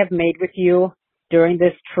that I have made with you during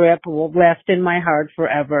this trip will last in my heart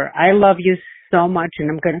forever. I love you so much,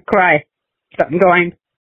 and I'm going to cry. So I'm going,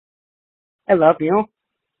 I love you.